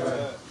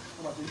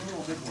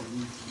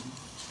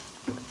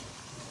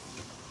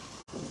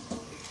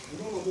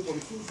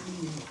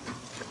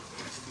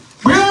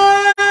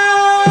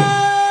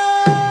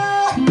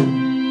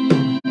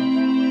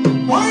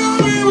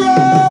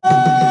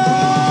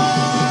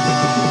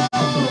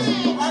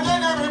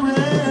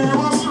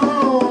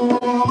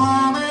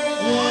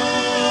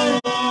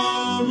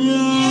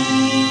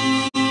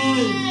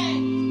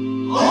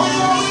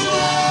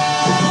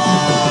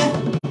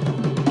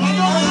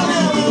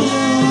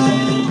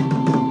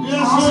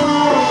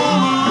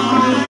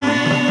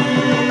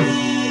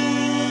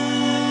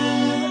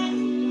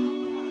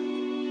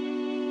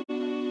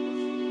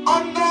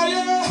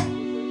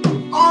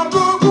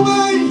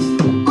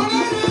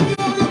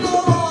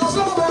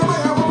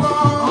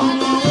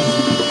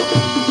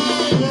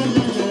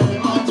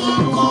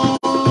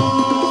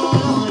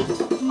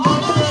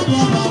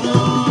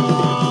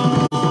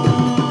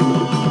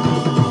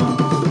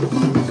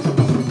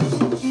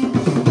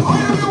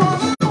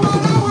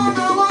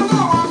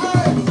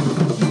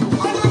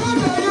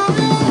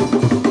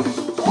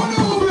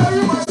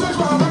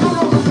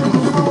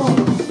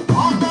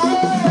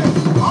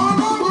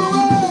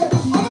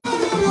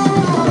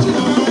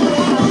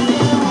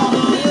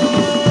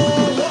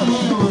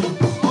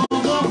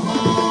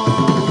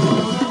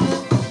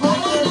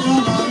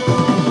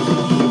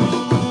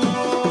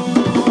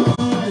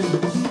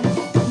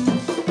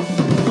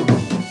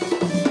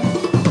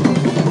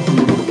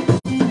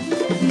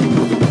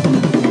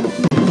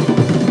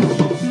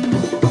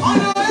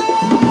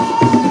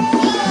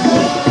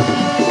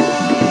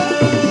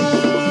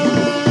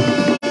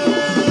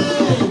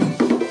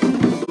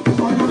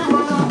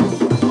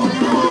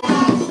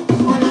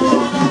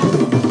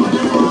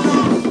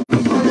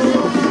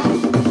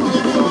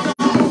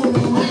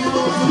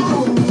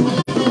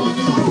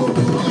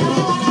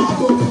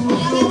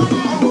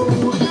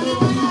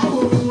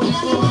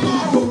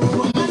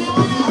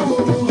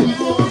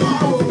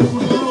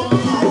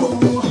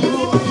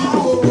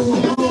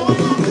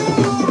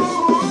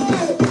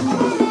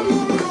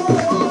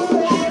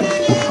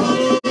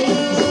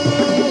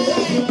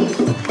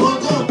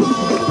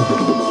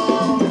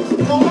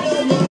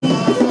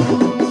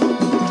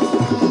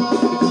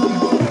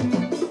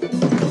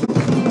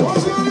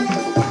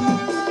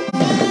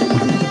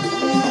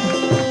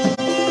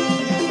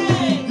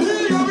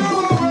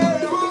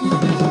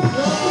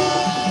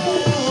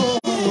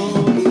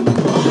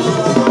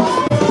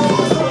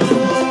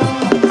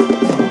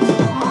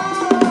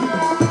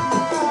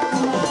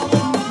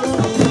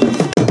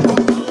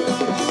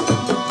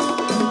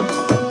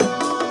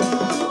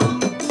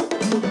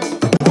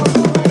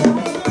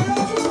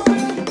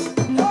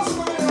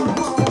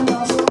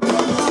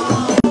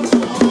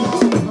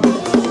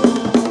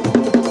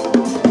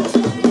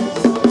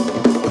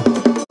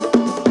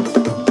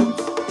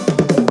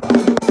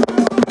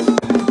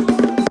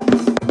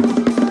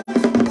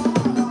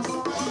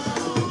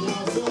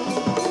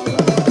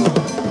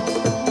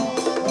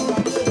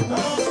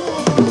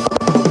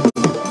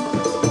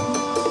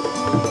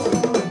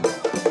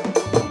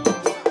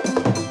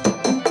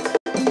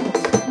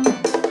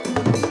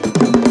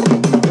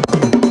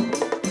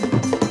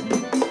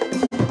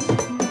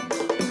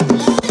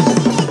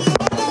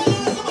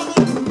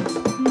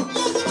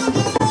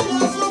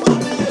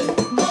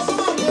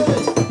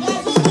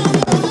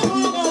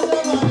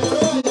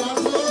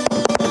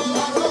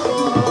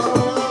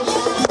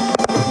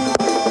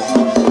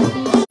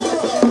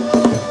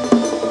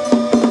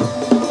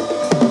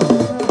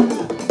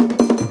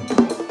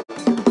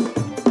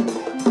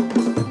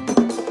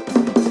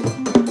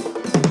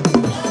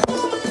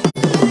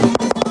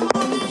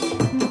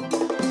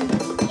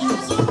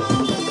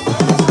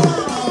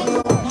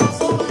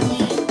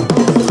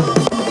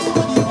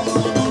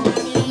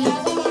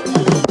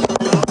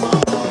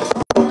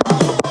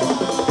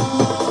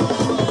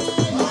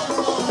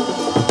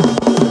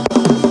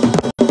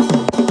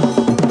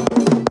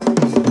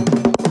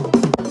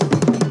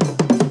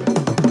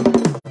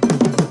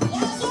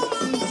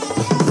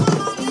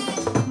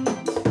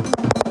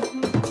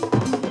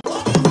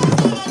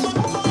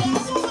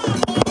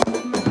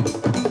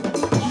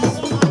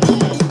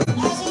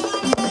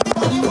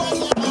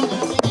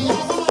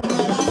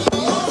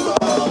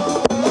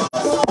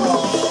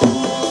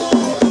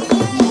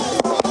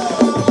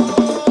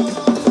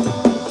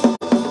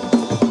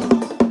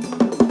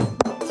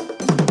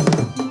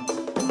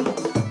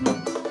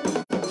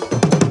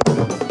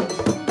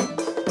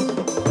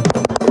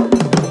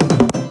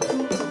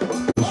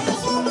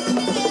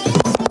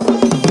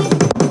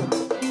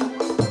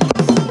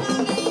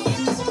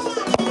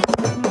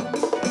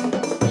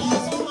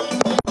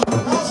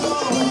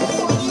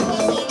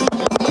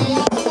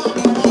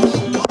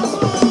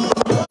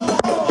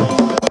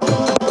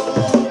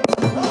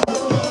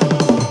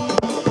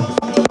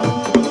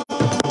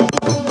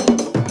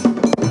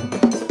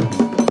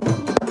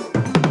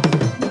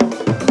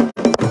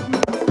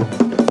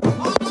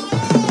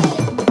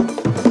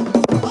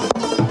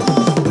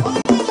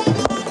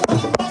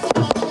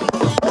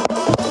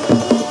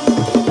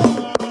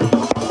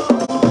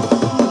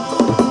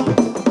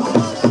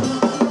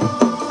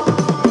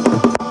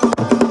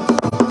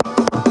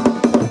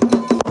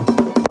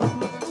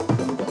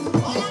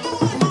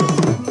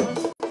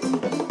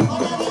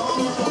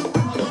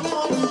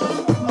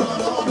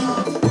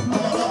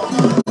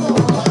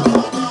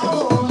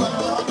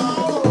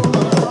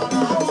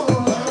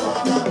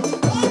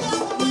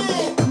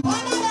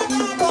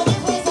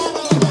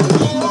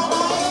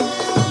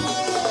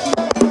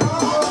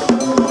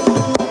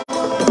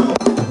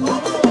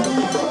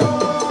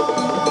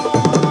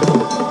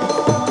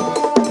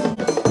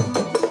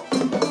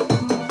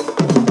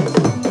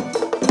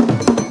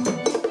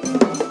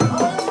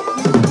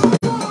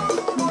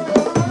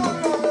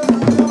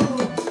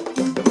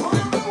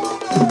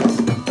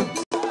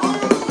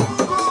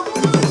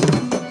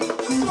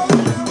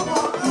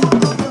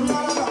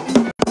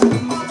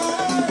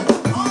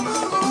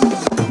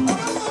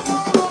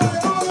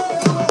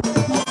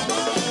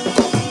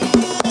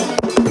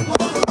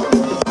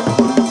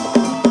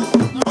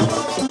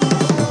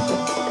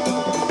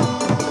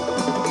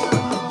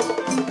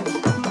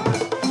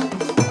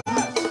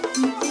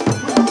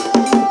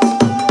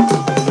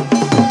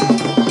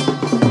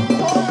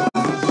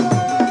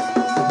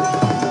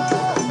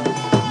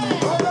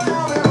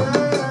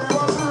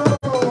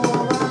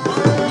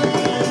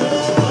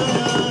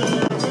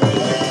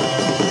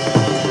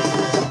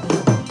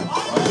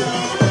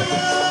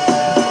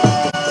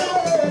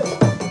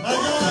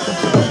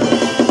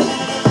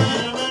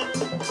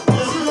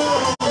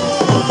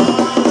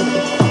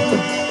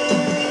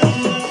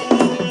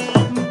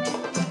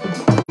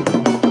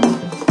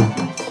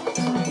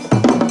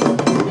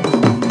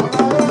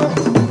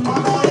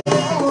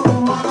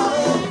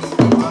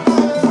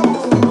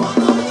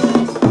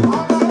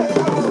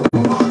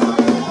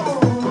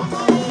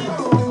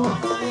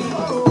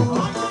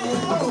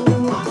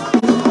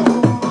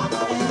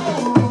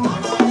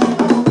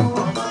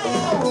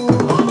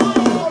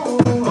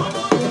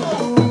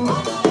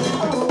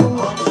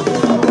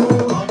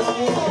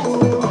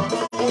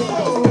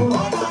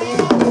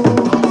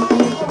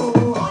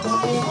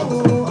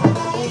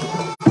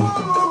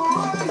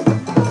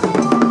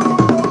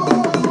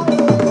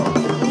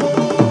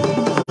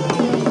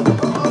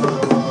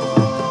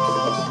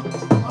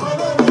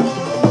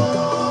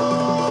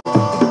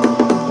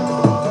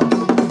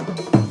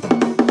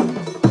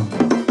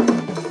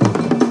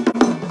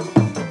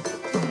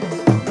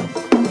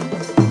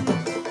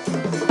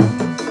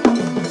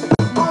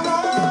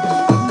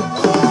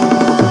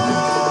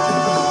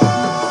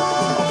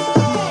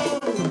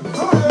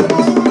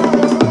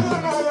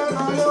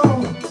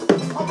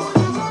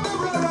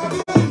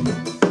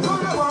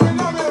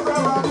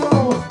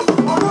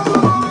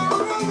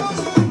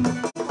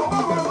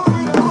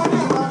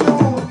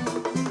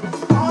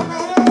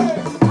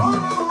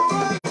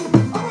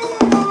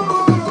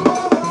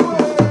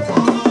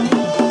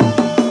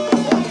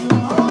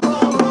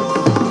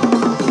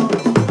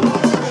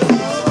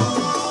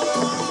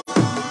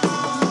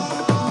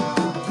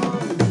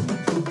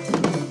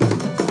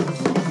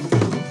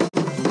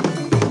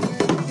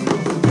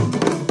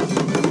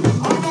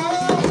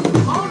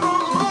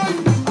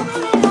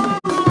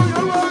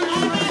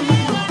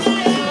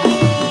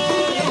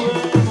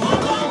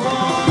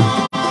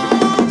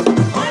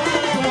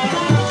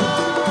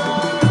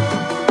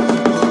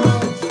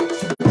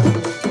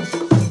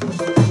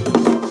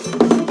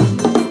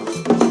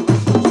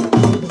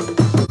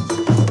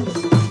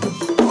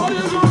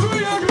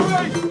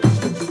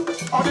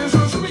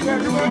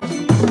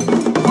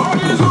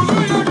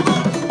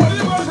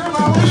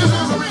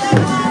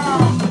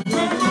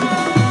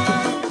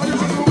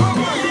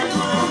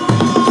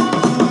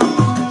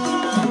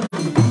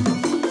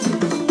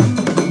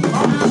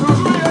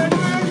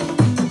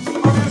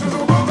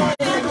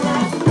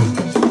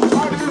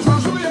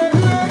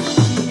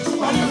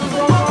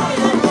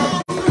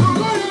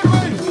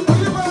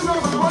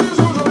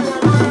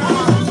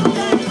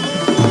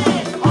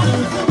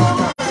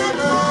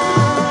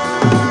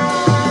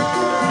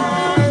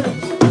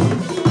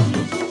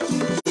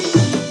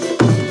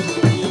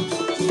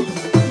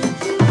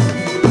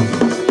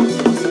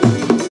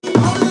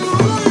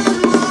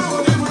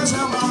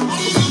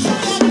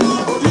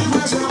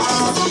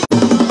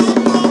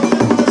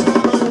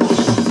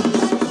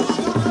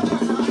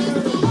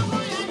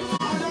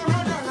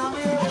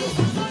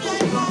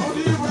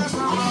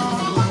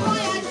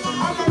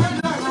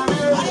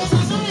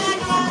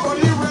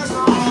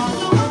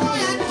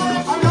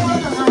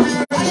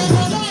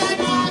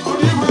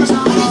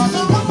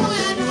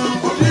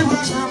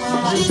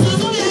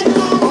 What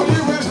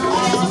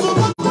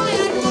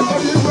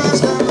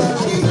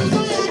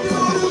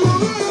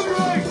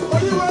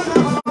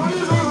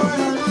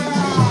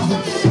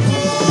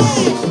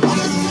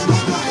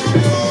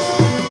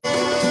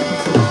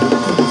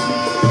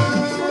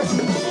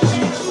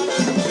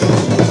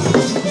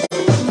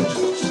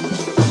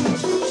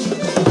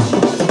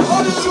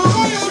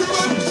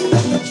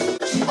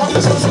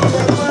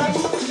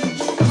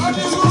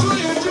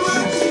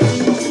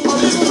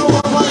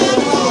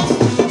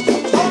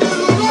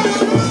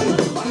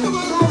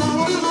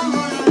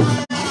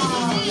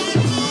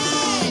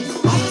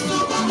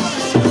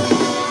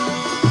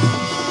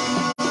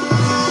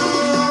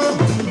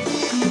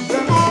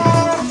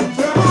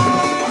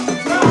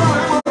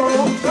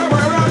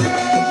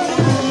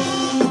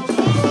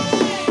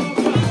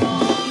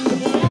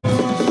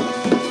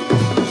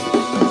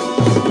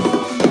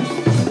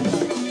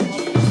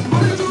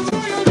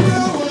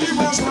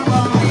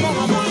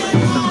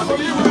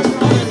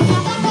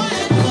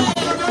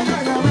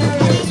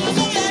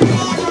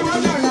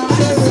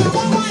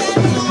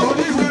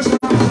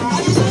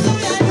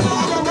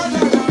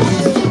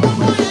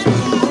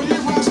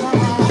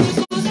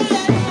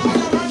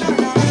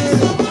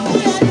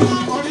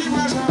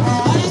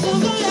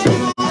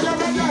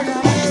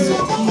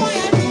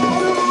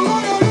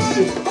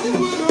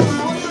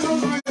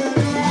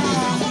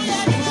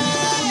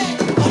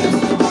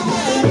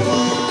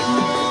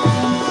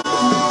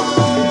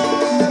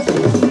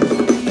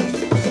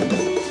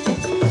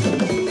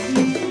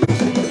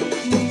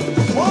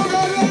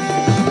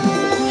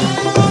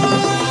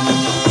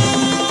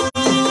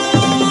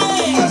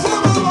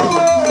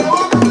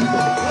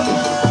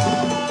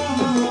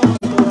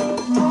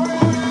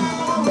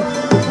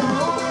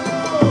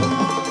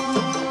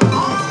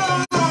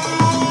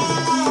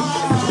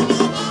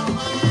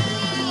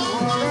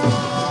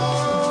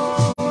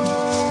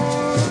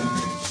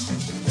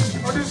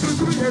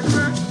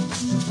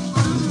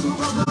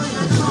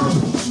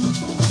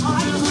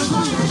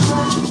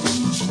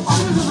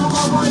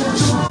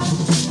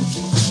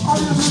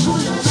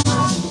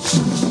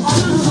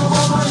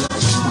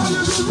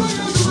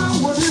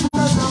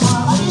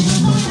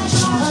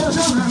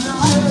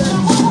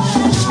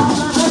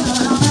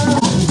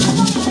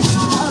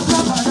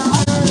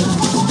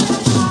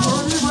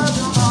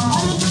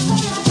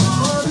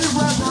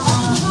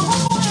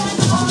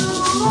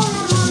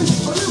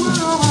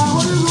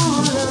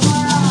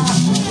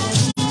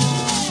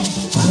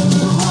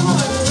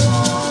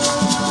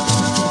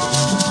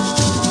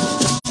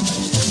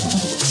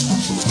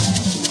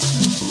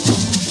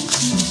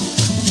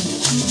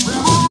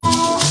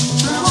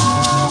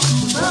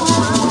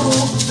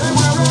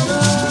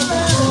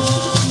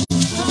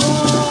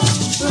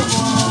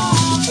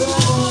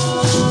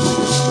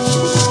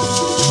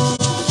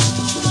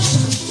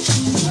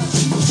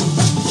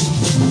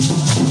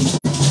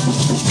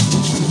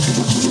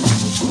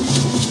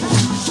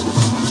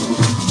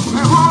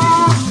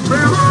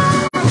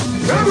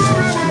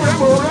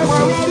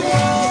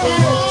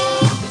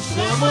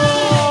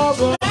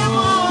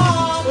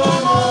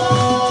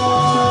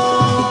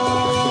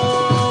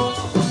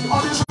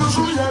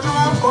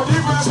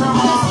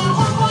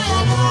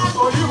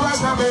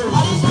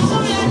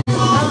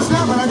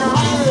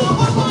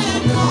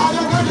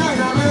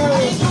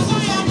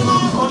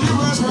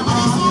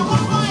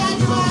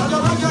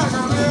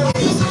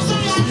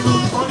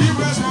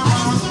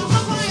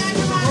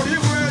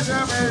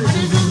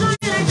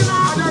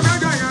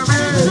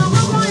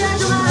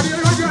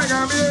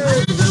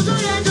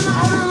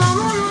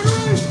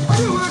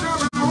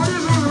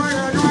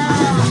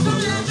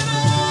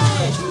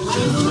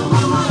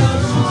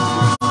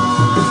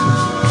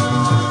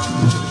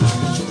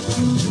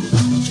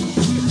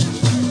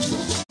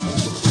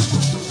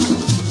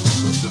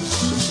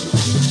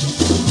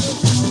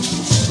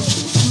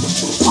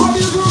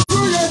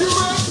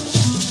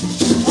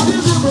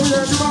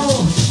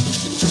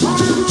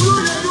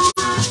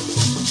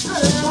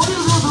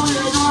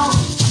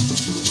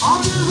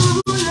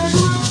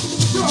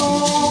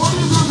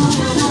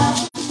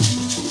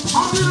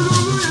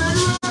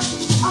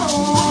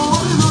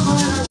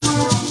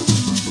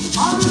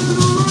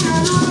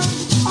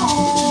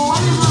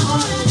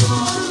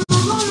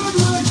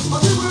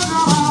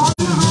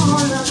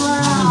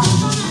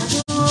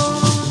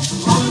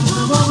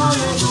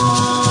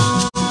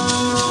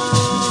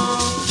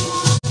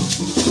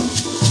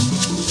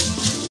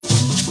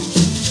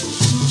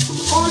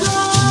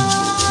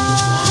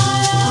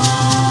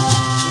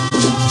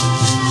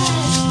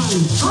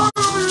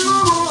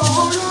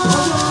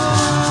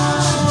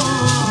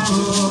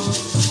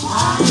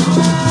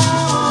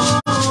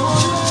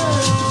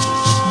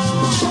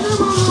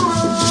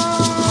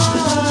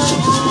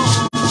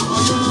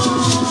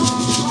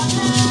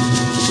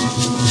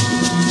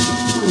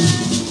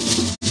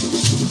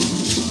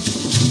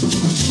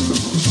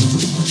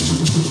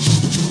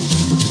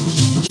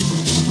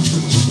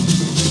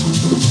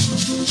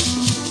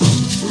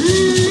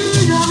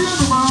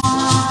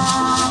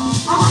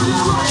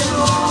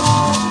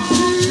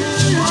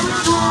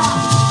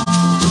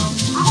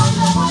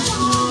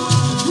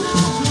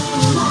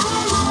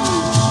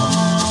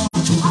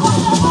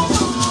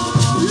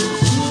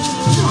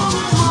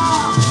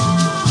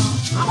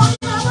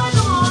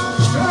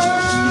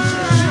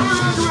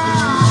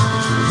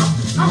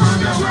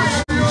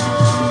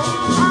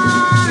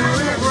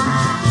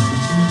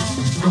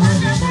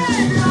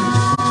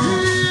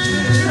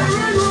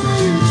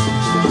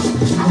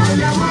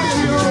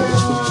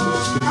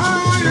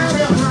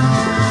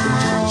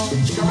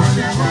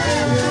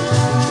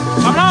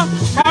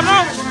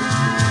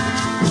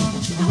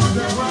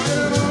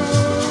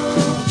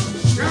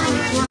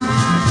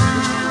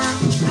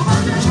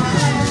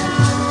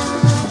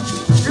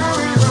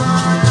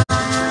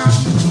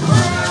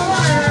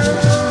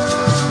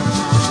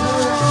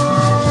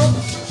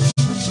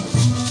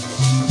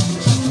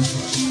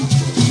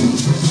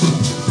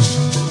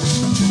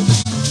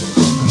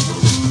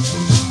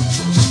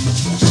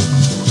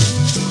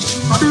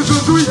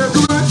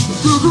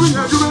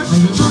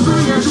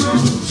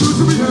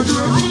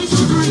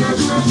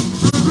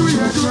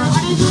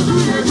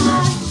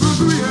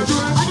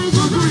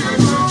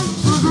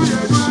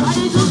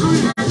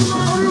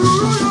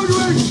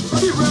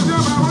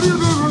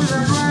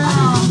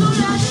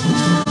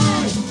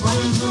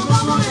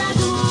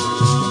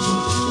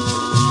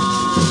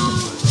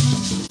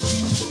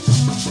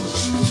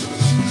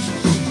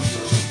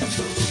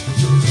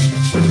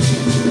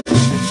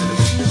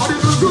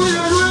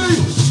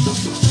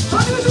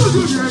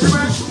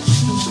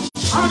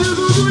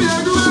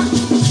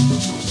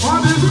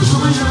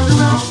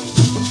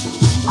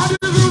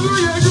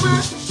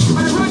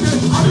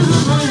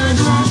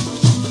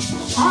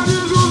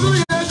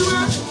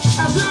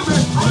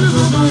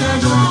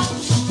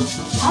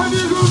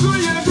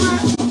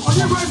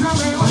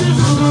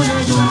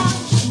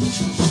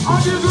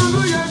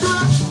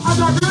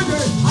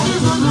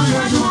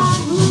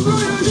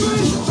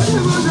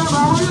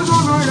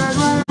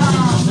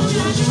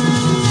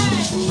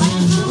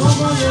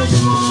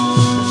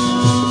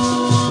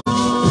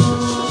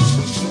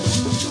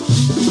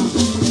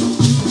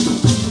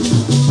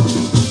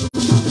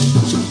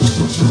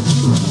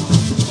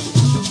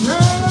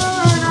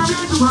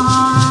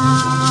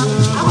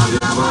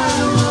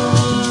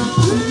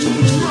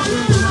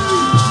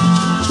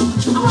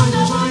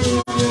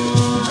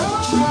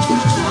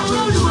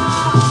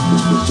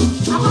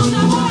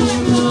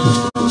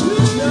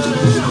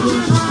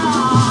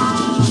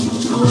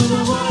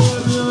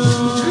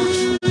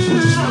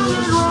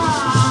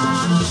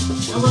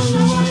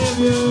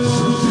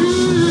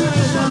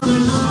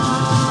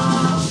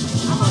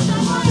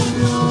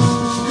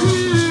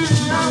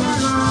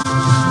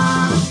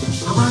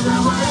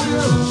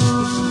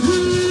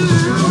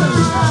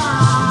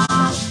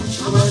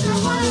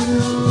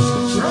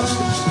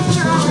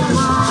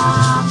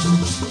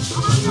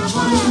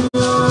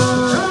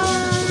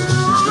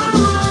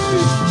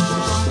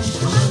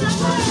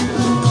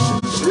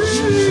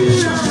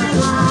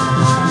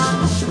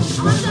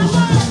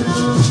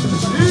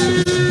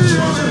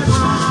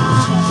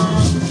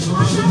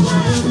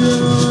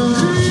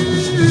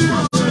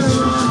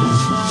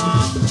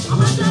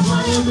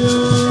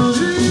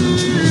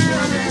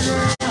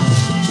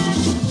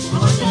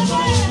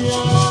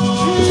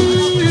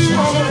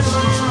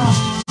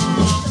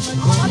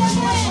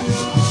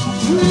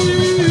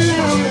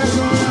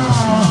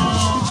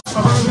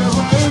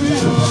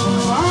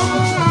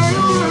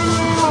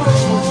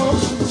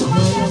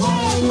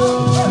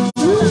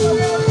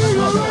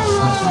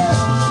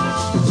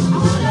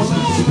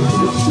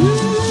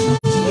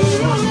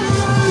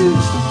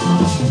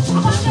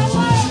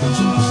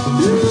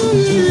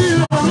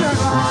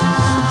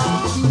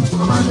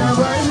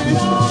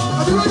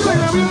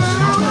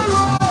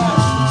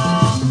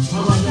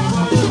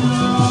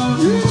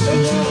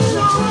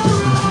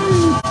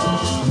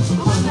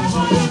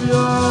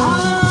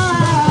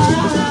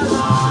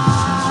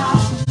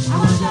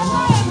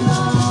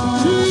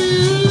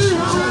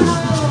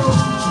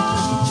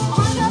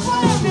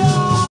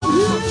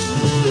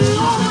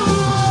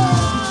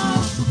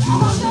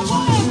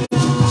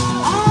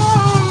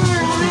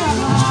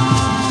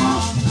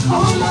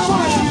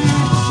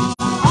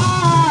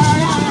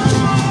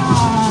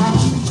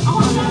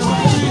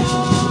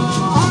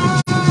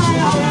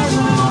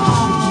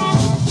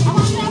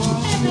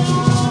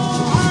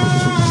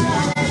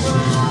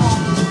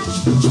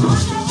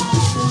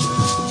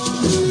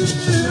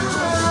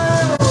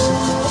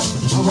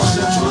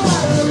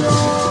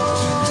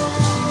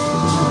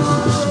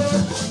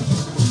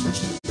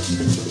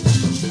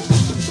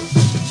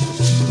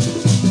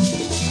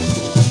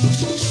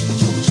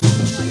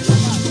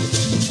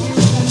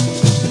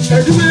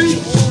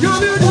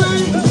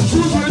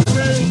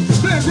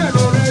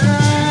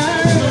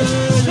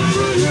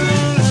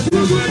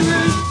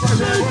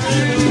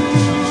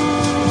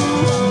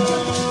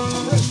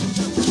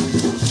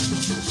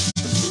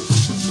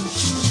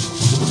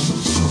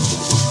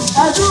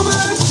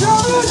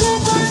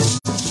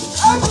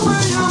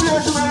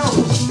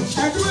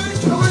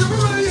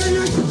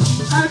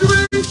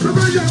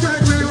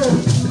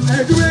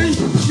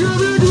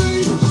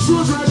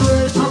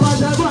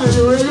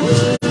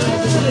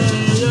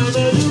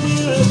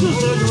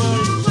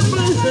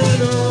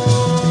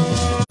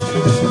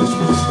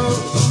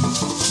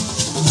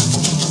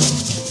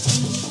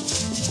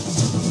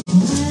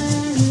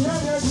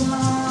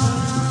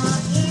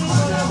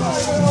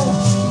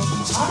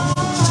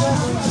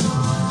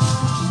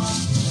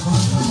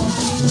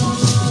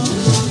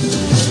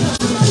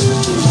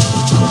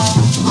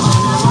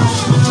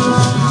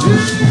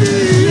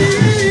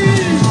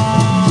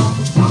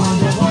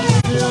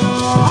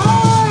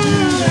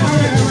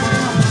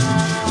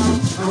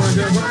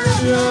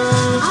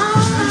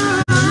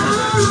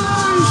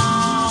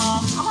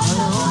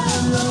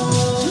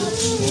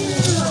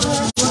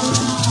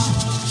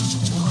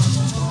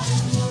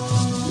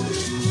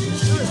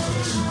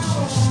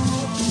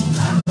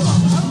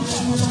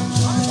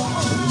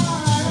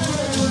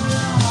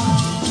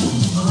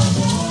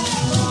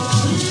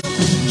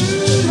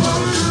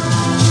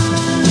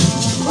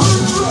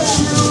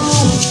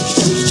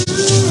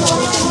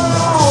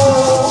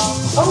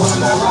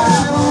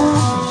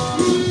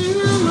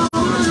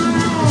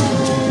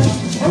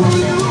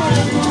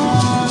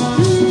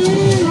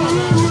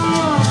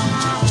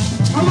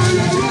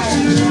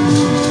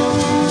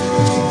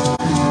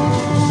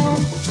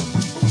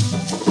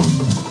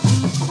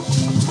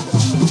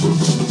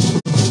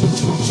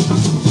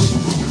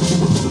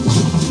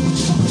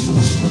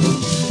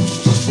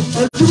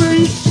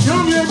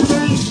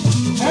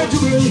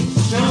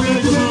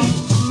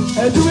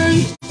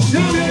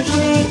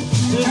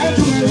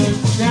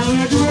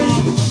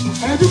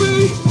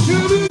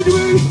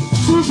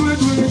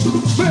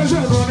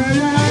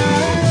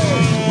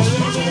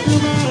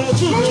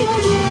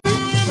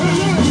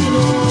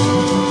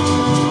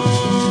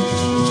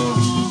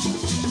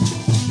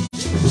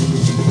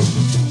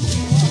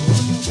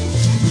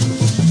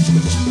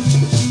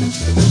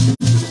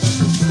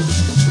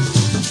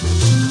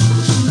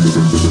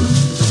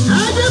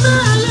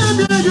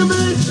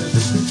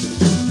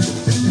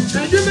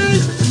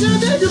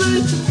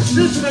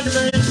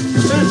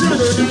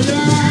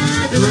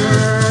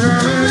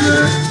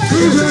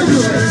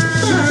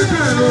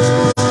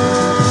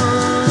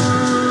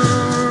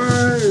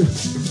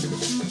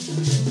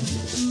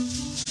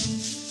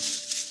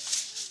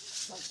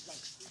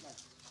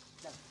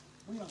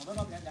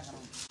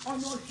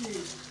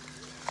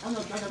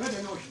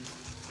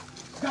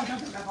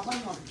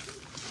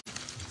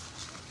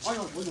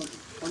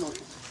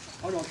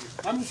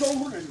I'm so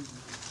hungry.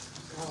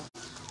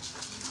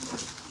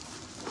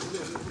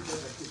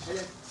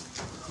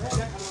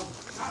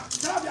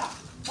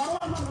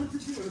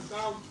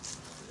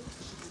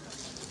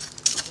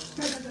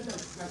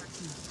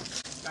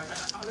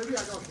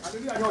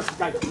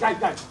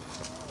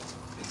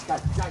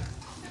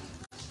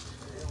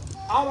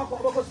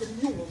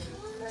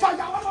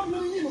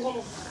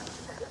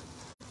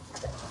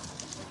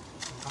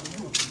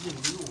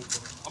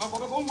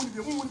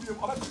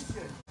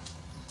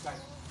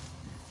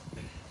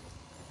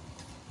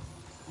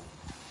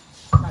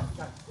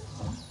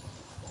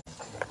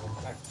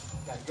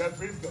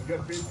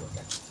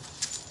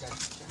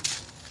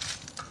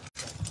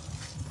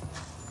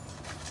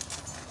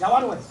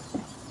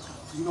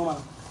 You know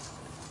what?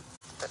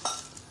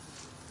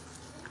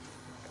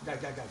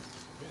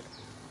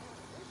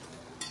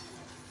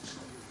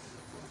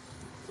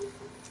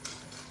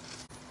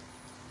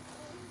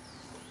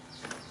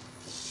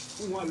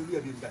 Who want to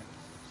do that?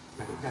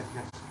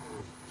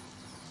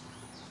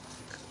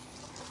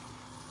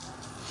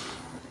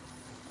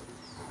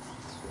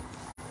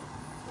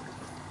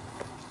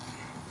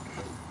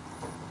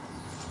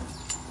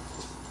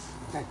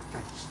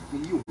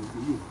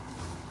 You.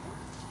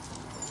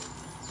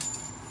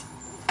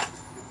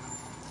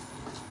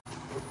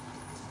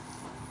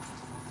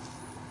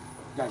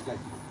 Guys.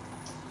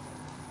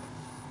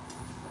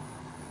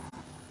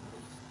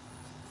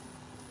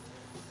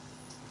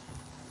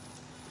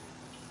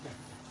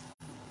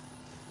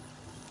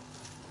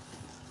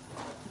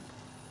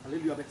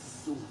 Hallelujah, that's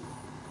so.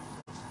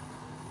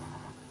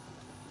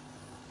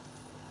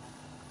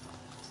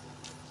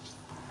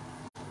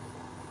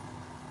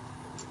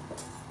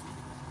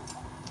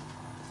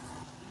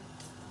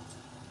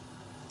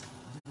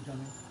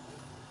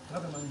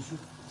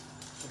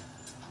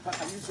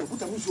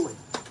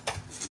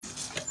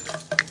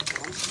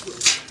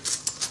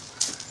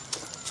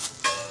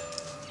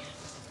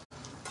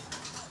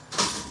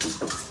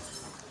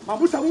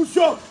 Mabuta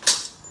musho.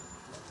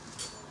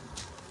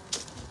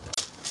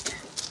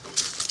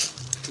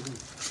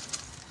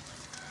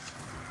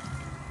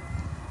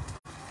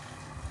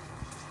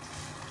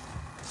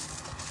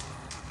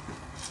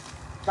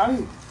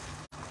 Kami,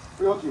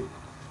 we okay.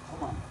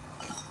 Come on.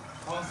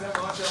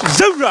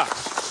 Zebra.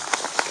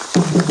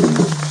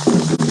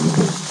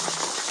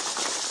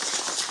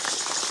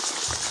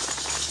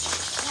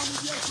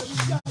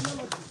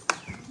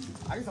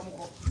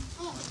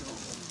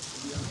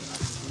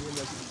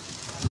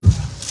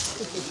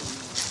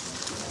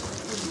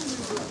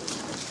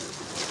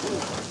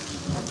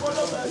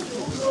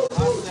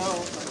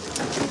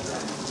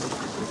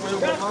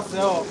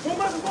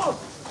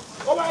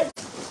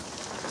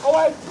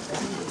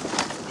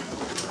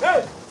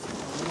 Hey!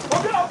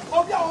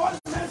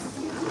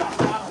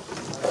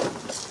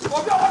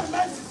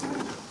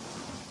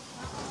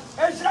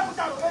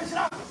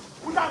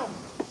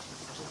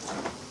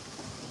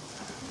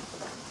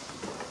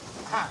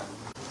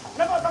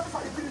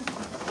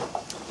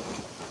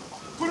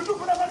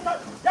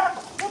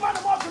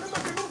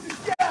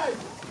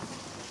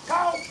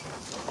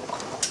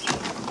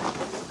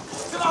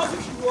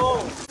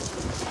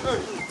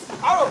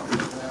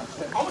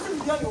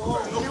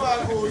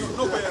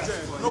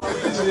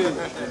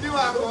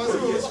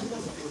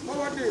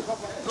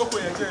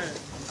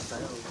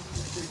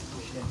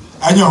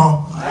 Anyo.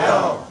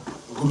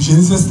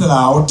 Kumshin sister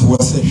la out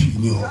was a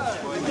shino.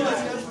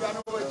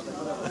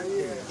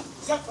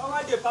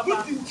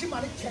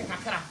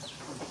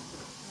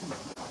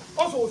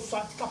 Also,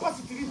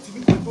 capacity to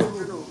meet people.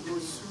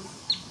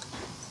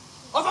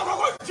 By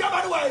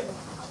the way.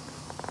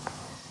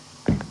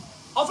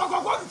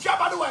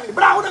 By the way.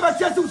 But I would never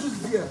say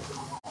this here.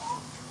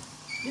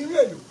 You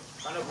really?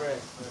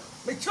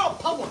 Make your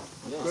power.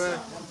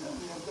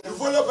 You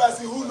follow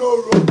person who know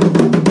road.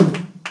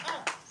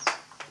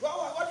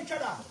 What each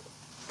other?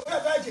 We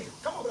are virgin.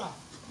 Come on, brother.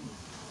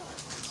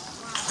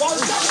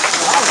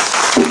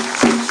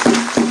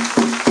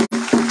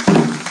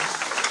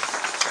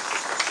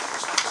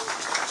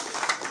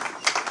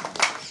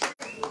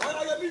 What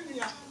are you doing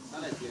here?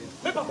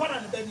 Make a partner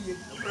in the baby.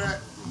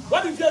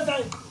 What did you say?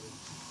 20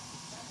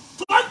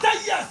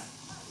 years.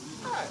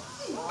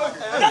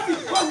 That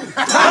is coming.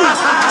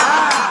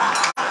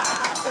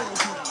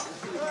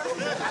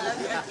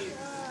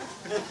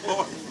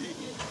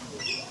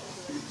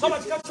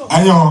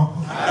 Ayo,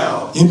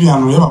 if you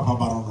are never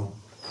Papa,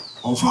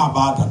 of how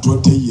about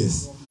 20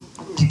 years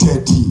to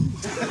 13.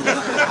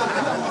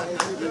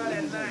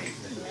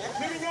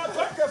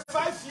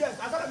 25 years.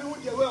 I thought I knew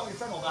the way on the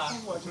front of that.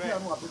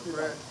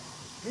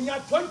 We are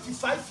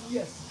 25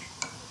 years.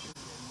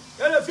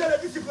 And if you are a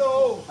discipline,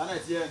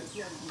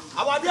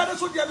 I want the other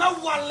so they are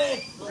not one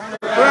leg.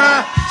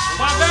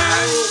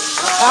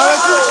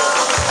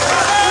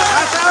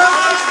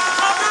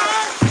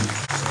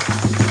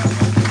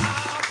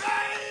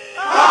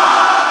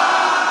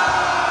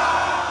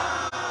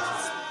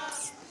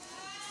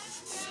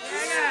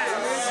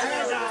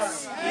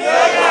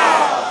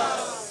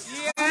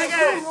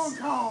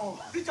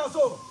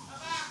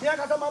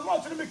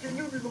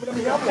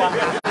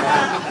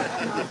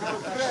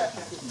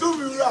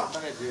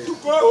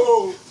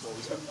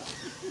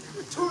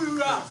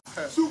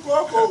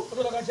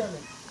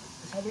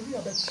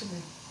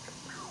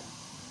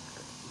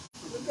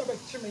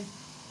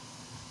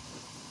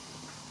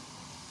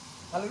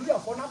 Hallelujah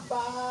for not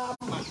bad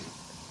man.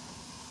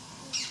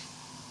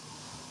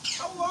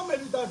 How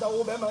many times I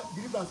will be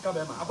deliverance come?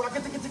 I'm going to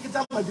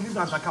take my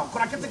deliverance account.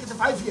 I'm going to take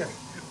 5 years.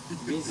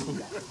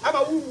 I'm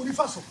a woman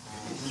faso.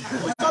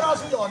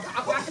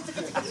 I'm going to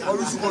take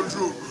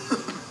control.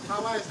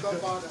 How is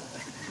not bad?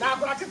 Now I'm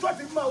going to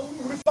take my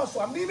woman faso.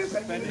 I'm leaving.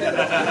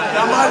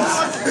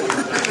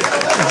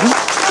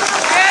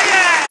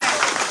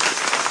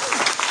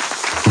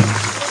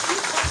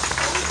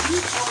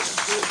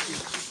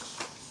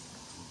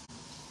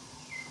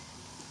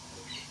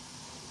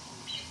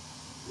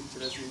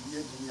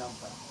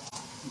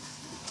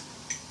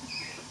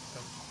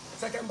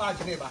 Second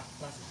batch neighbor.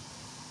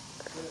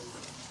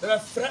 The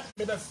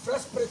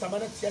fresh spirit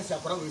among us yes,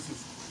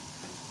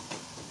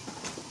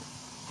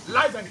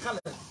 life and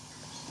color.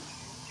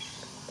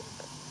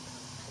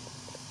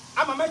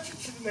 I'm a message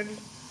children,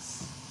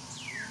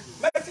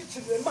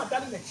 my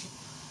daddy next.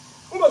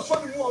 Who was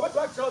showing you what to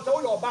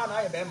tell your ban I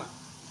am.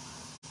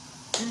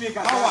 You make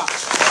a power.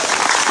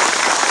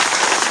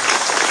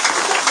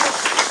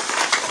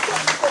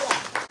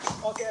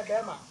 Okay,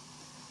 Bema.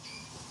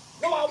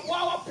 No, I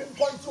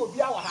pinpoint to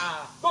be our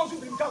those who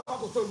didn't come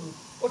up with you.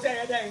 What are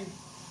you doing?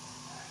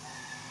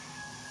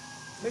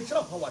 Make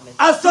sure power.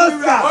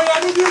 Asaka. Oh, yeah,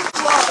 you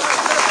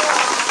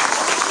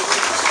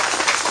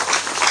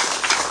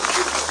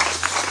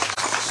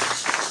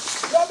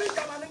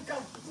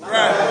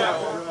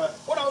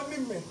what I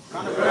need me.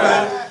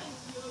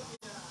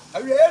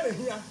 Are you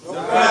here?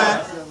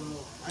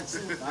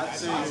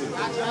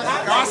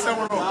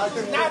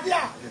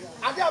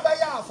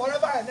 Nadia,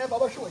 forever and never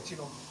was what you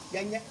know.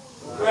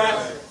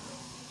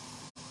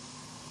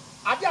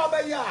 Adia,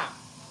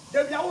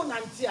 there be our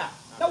Nantia.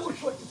 That was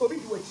what to be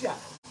with here.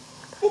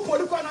 Who put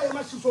the corner of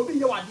my shoes will be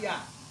your idea.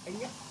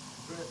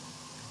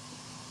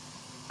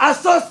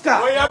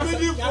 Asoska. We are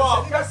ready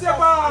for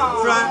Casaba.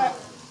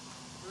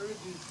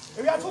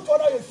 We are too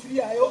tall and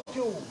free. I hope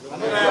you.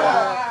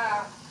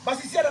 But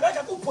he said that I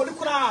can put the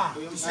corner.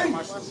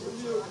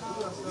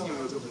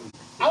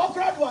 Our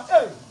crowd was,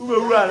 hey. Who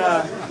will run? I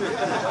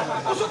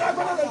should have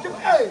gone to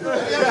hey.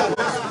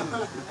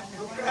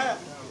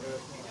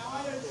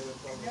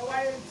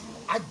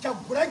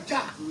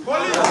 Ajaguraja.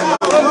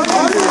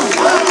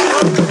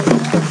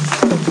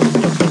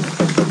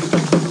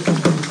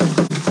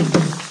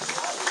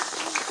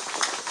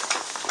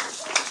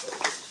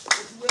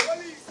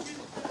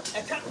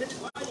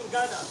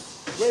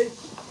 Wait,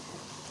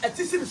 at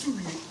this is you.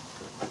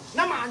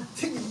 Nama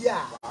antiya.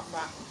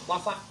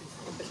 Wafa.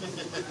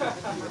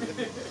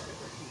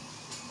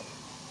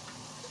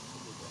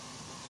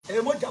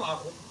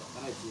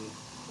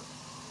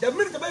 The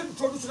minute the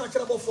introduce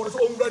natural for his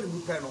own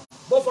running panel,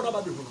 both for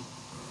about the room.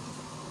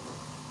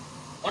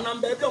 On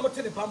I'm baby, I'm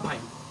telling the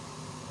pampine.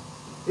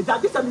 It's a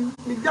bit of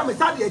medium,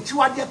 it's a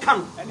chihuahua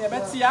come, and you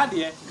bet see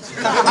idea.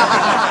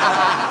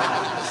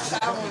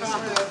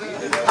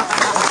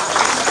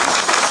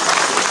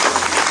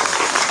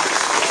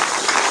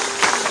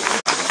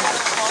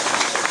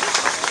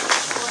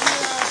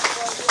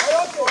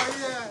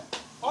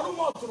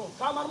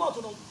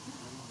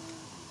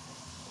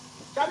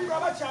 Can you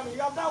rubber chammy? You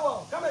have that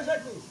one. Come and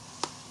shake me.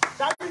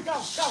 Can you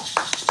come?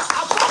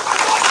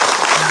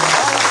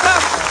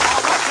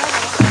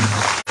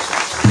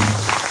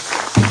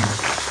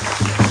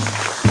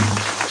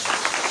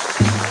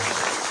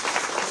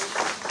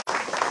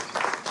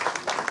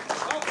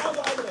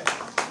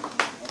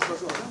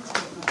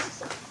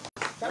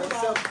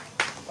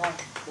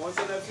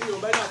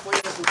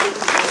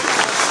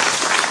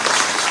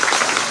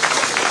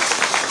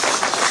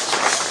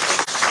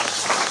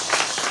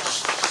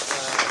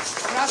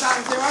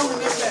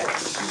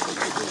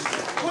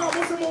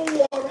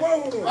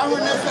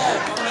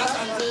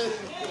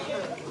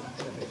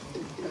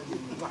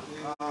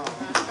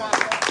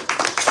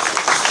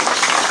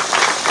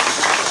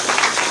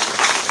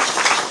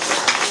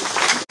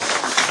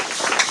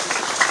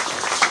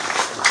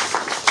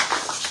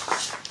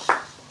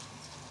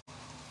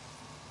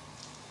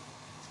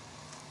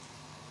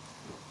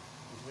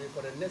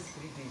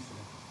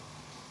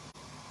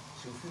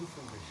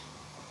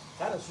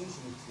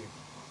 sunsun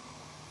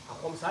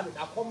akom sa de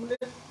akom ne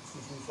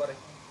sunsun sore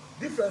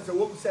difference we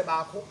wo say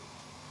baako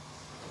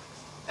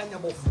enya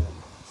bofo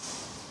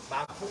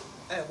baako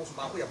bofo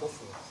baako ya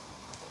bofo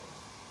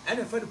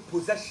and for the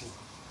possession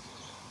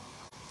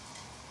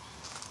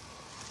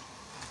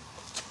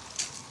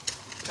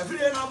every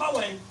day na ba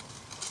wen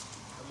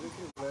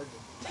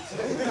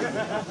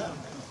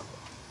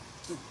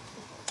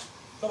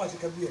Toma se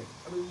cabia,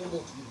 a mim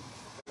não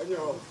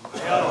ayo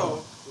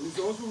eles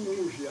usam no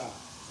muxia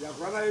e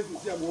agora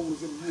eles se amam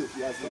usam no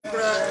muxia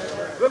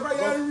vai para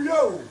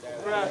eu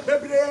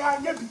bebre a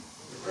nebe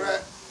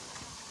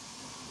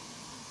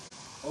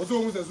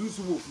usam usam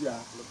susu muxia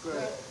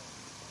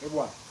é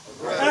boa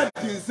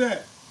é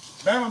dizer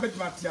bem uma vez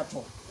matia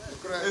to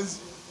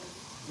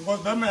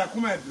because bem mais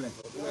como é dele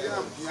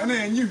é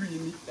na enyi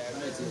hwini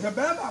é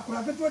bem a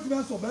kura que tu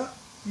tiver so bem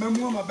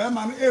memu ma bem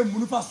ma no emu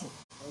no faso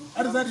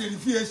é dizer ele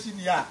fie shi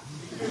ni ya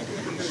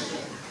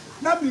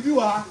na bibi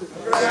wa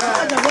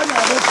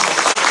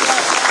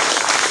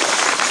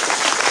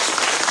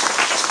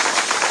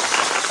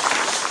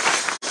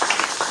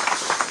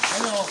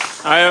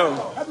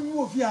ayo abi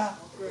wo fia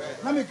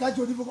na me ka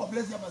jodi for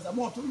bless ya masa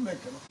mo to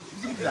make no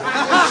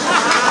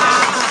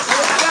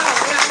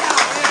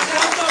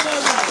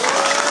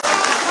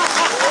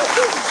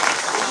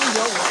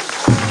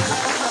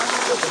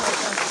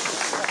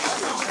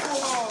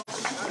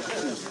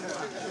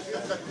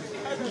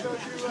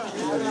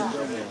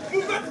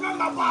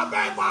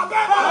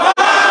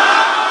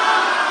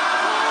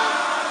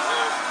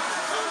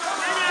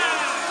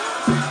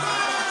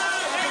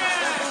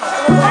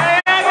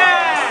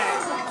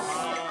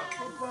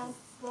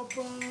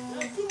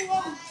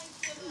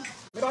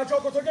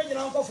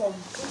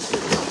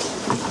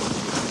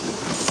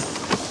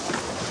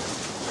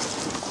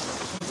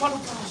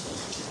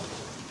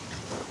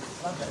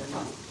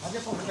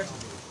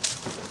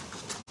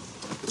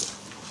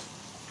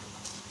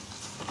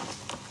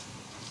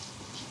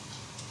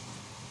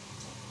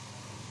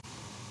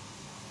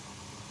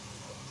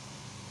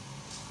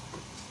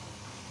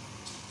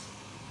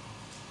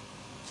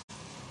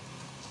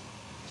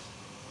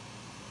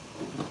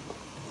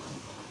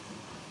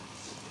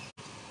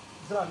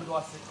Zra mi do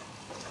ase.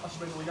 Acho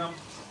bem o yam.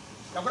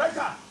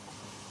 AJAGURAJAH.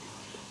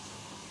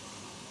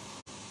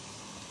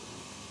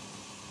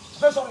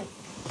 Sorry.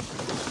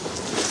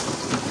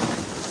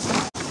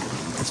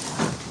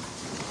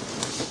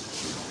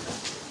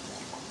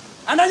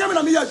 And I am in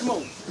a mere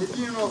tomorrow.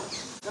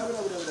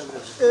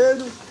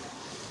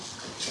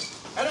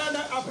 And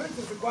I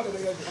apprentice the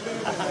quality of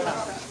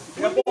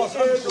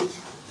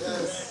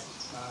yes.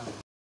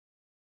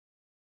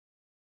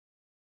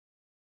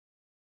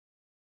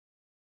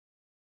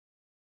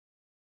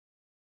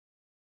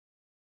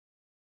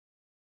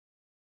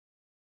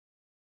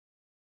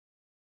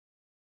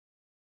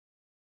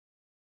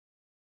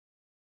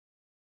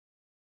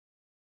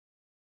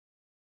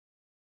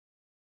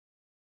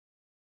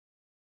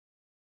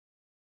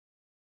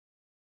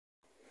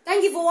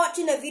 Thank you for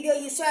watching the video.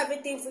 You saw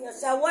everything for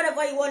yourself.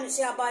 Whatever you want to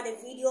say about the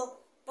video,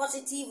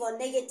 positive or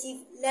negative,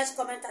 let's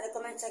comment at the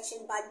comment section.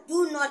 But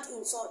do not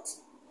insult.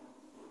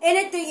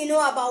 Anything you know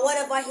about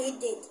whatever he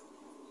did,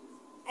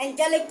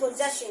 angelic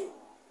possession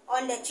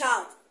on the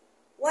child,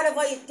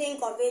 whatever you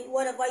think of it,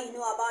 whatever you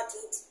know about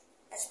it,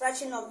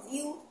 expression of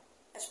view,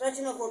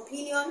 expression of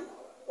opinion,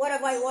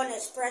 whatever you want to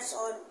express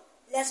on,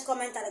 let's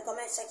comment at the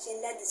comment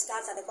section. Let's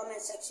discuss at the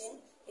comment section.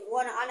 If you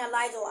want to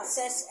analyze or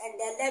assess and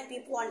then let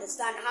people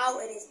understand how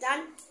it is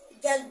done,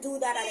 just do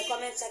that at the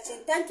comment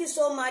section. Thank you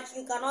so much.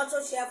 You can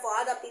also share for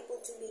other people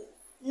to be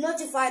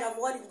notified of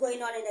what is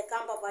going on in the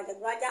camp of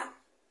AJAGURAJAH.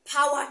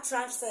 Power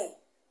transfer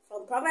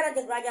from Prophet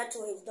AJAGURAJAH to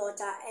his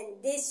daughter,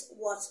 and this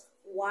was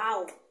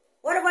wow.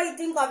 Whatever you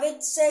think of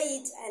it, say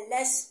it, and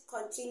let's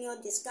continue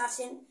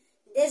discussion.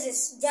 This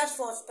is just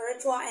for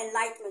spiritual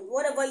enlightenment.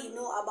 Whatever you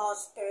know about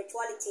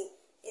spirituality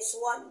is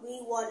what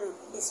we want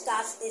to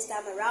discuss this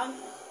time around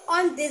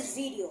on this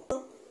video.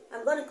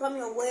 I'm going to come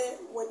your way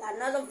with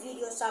another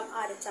video some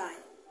other time.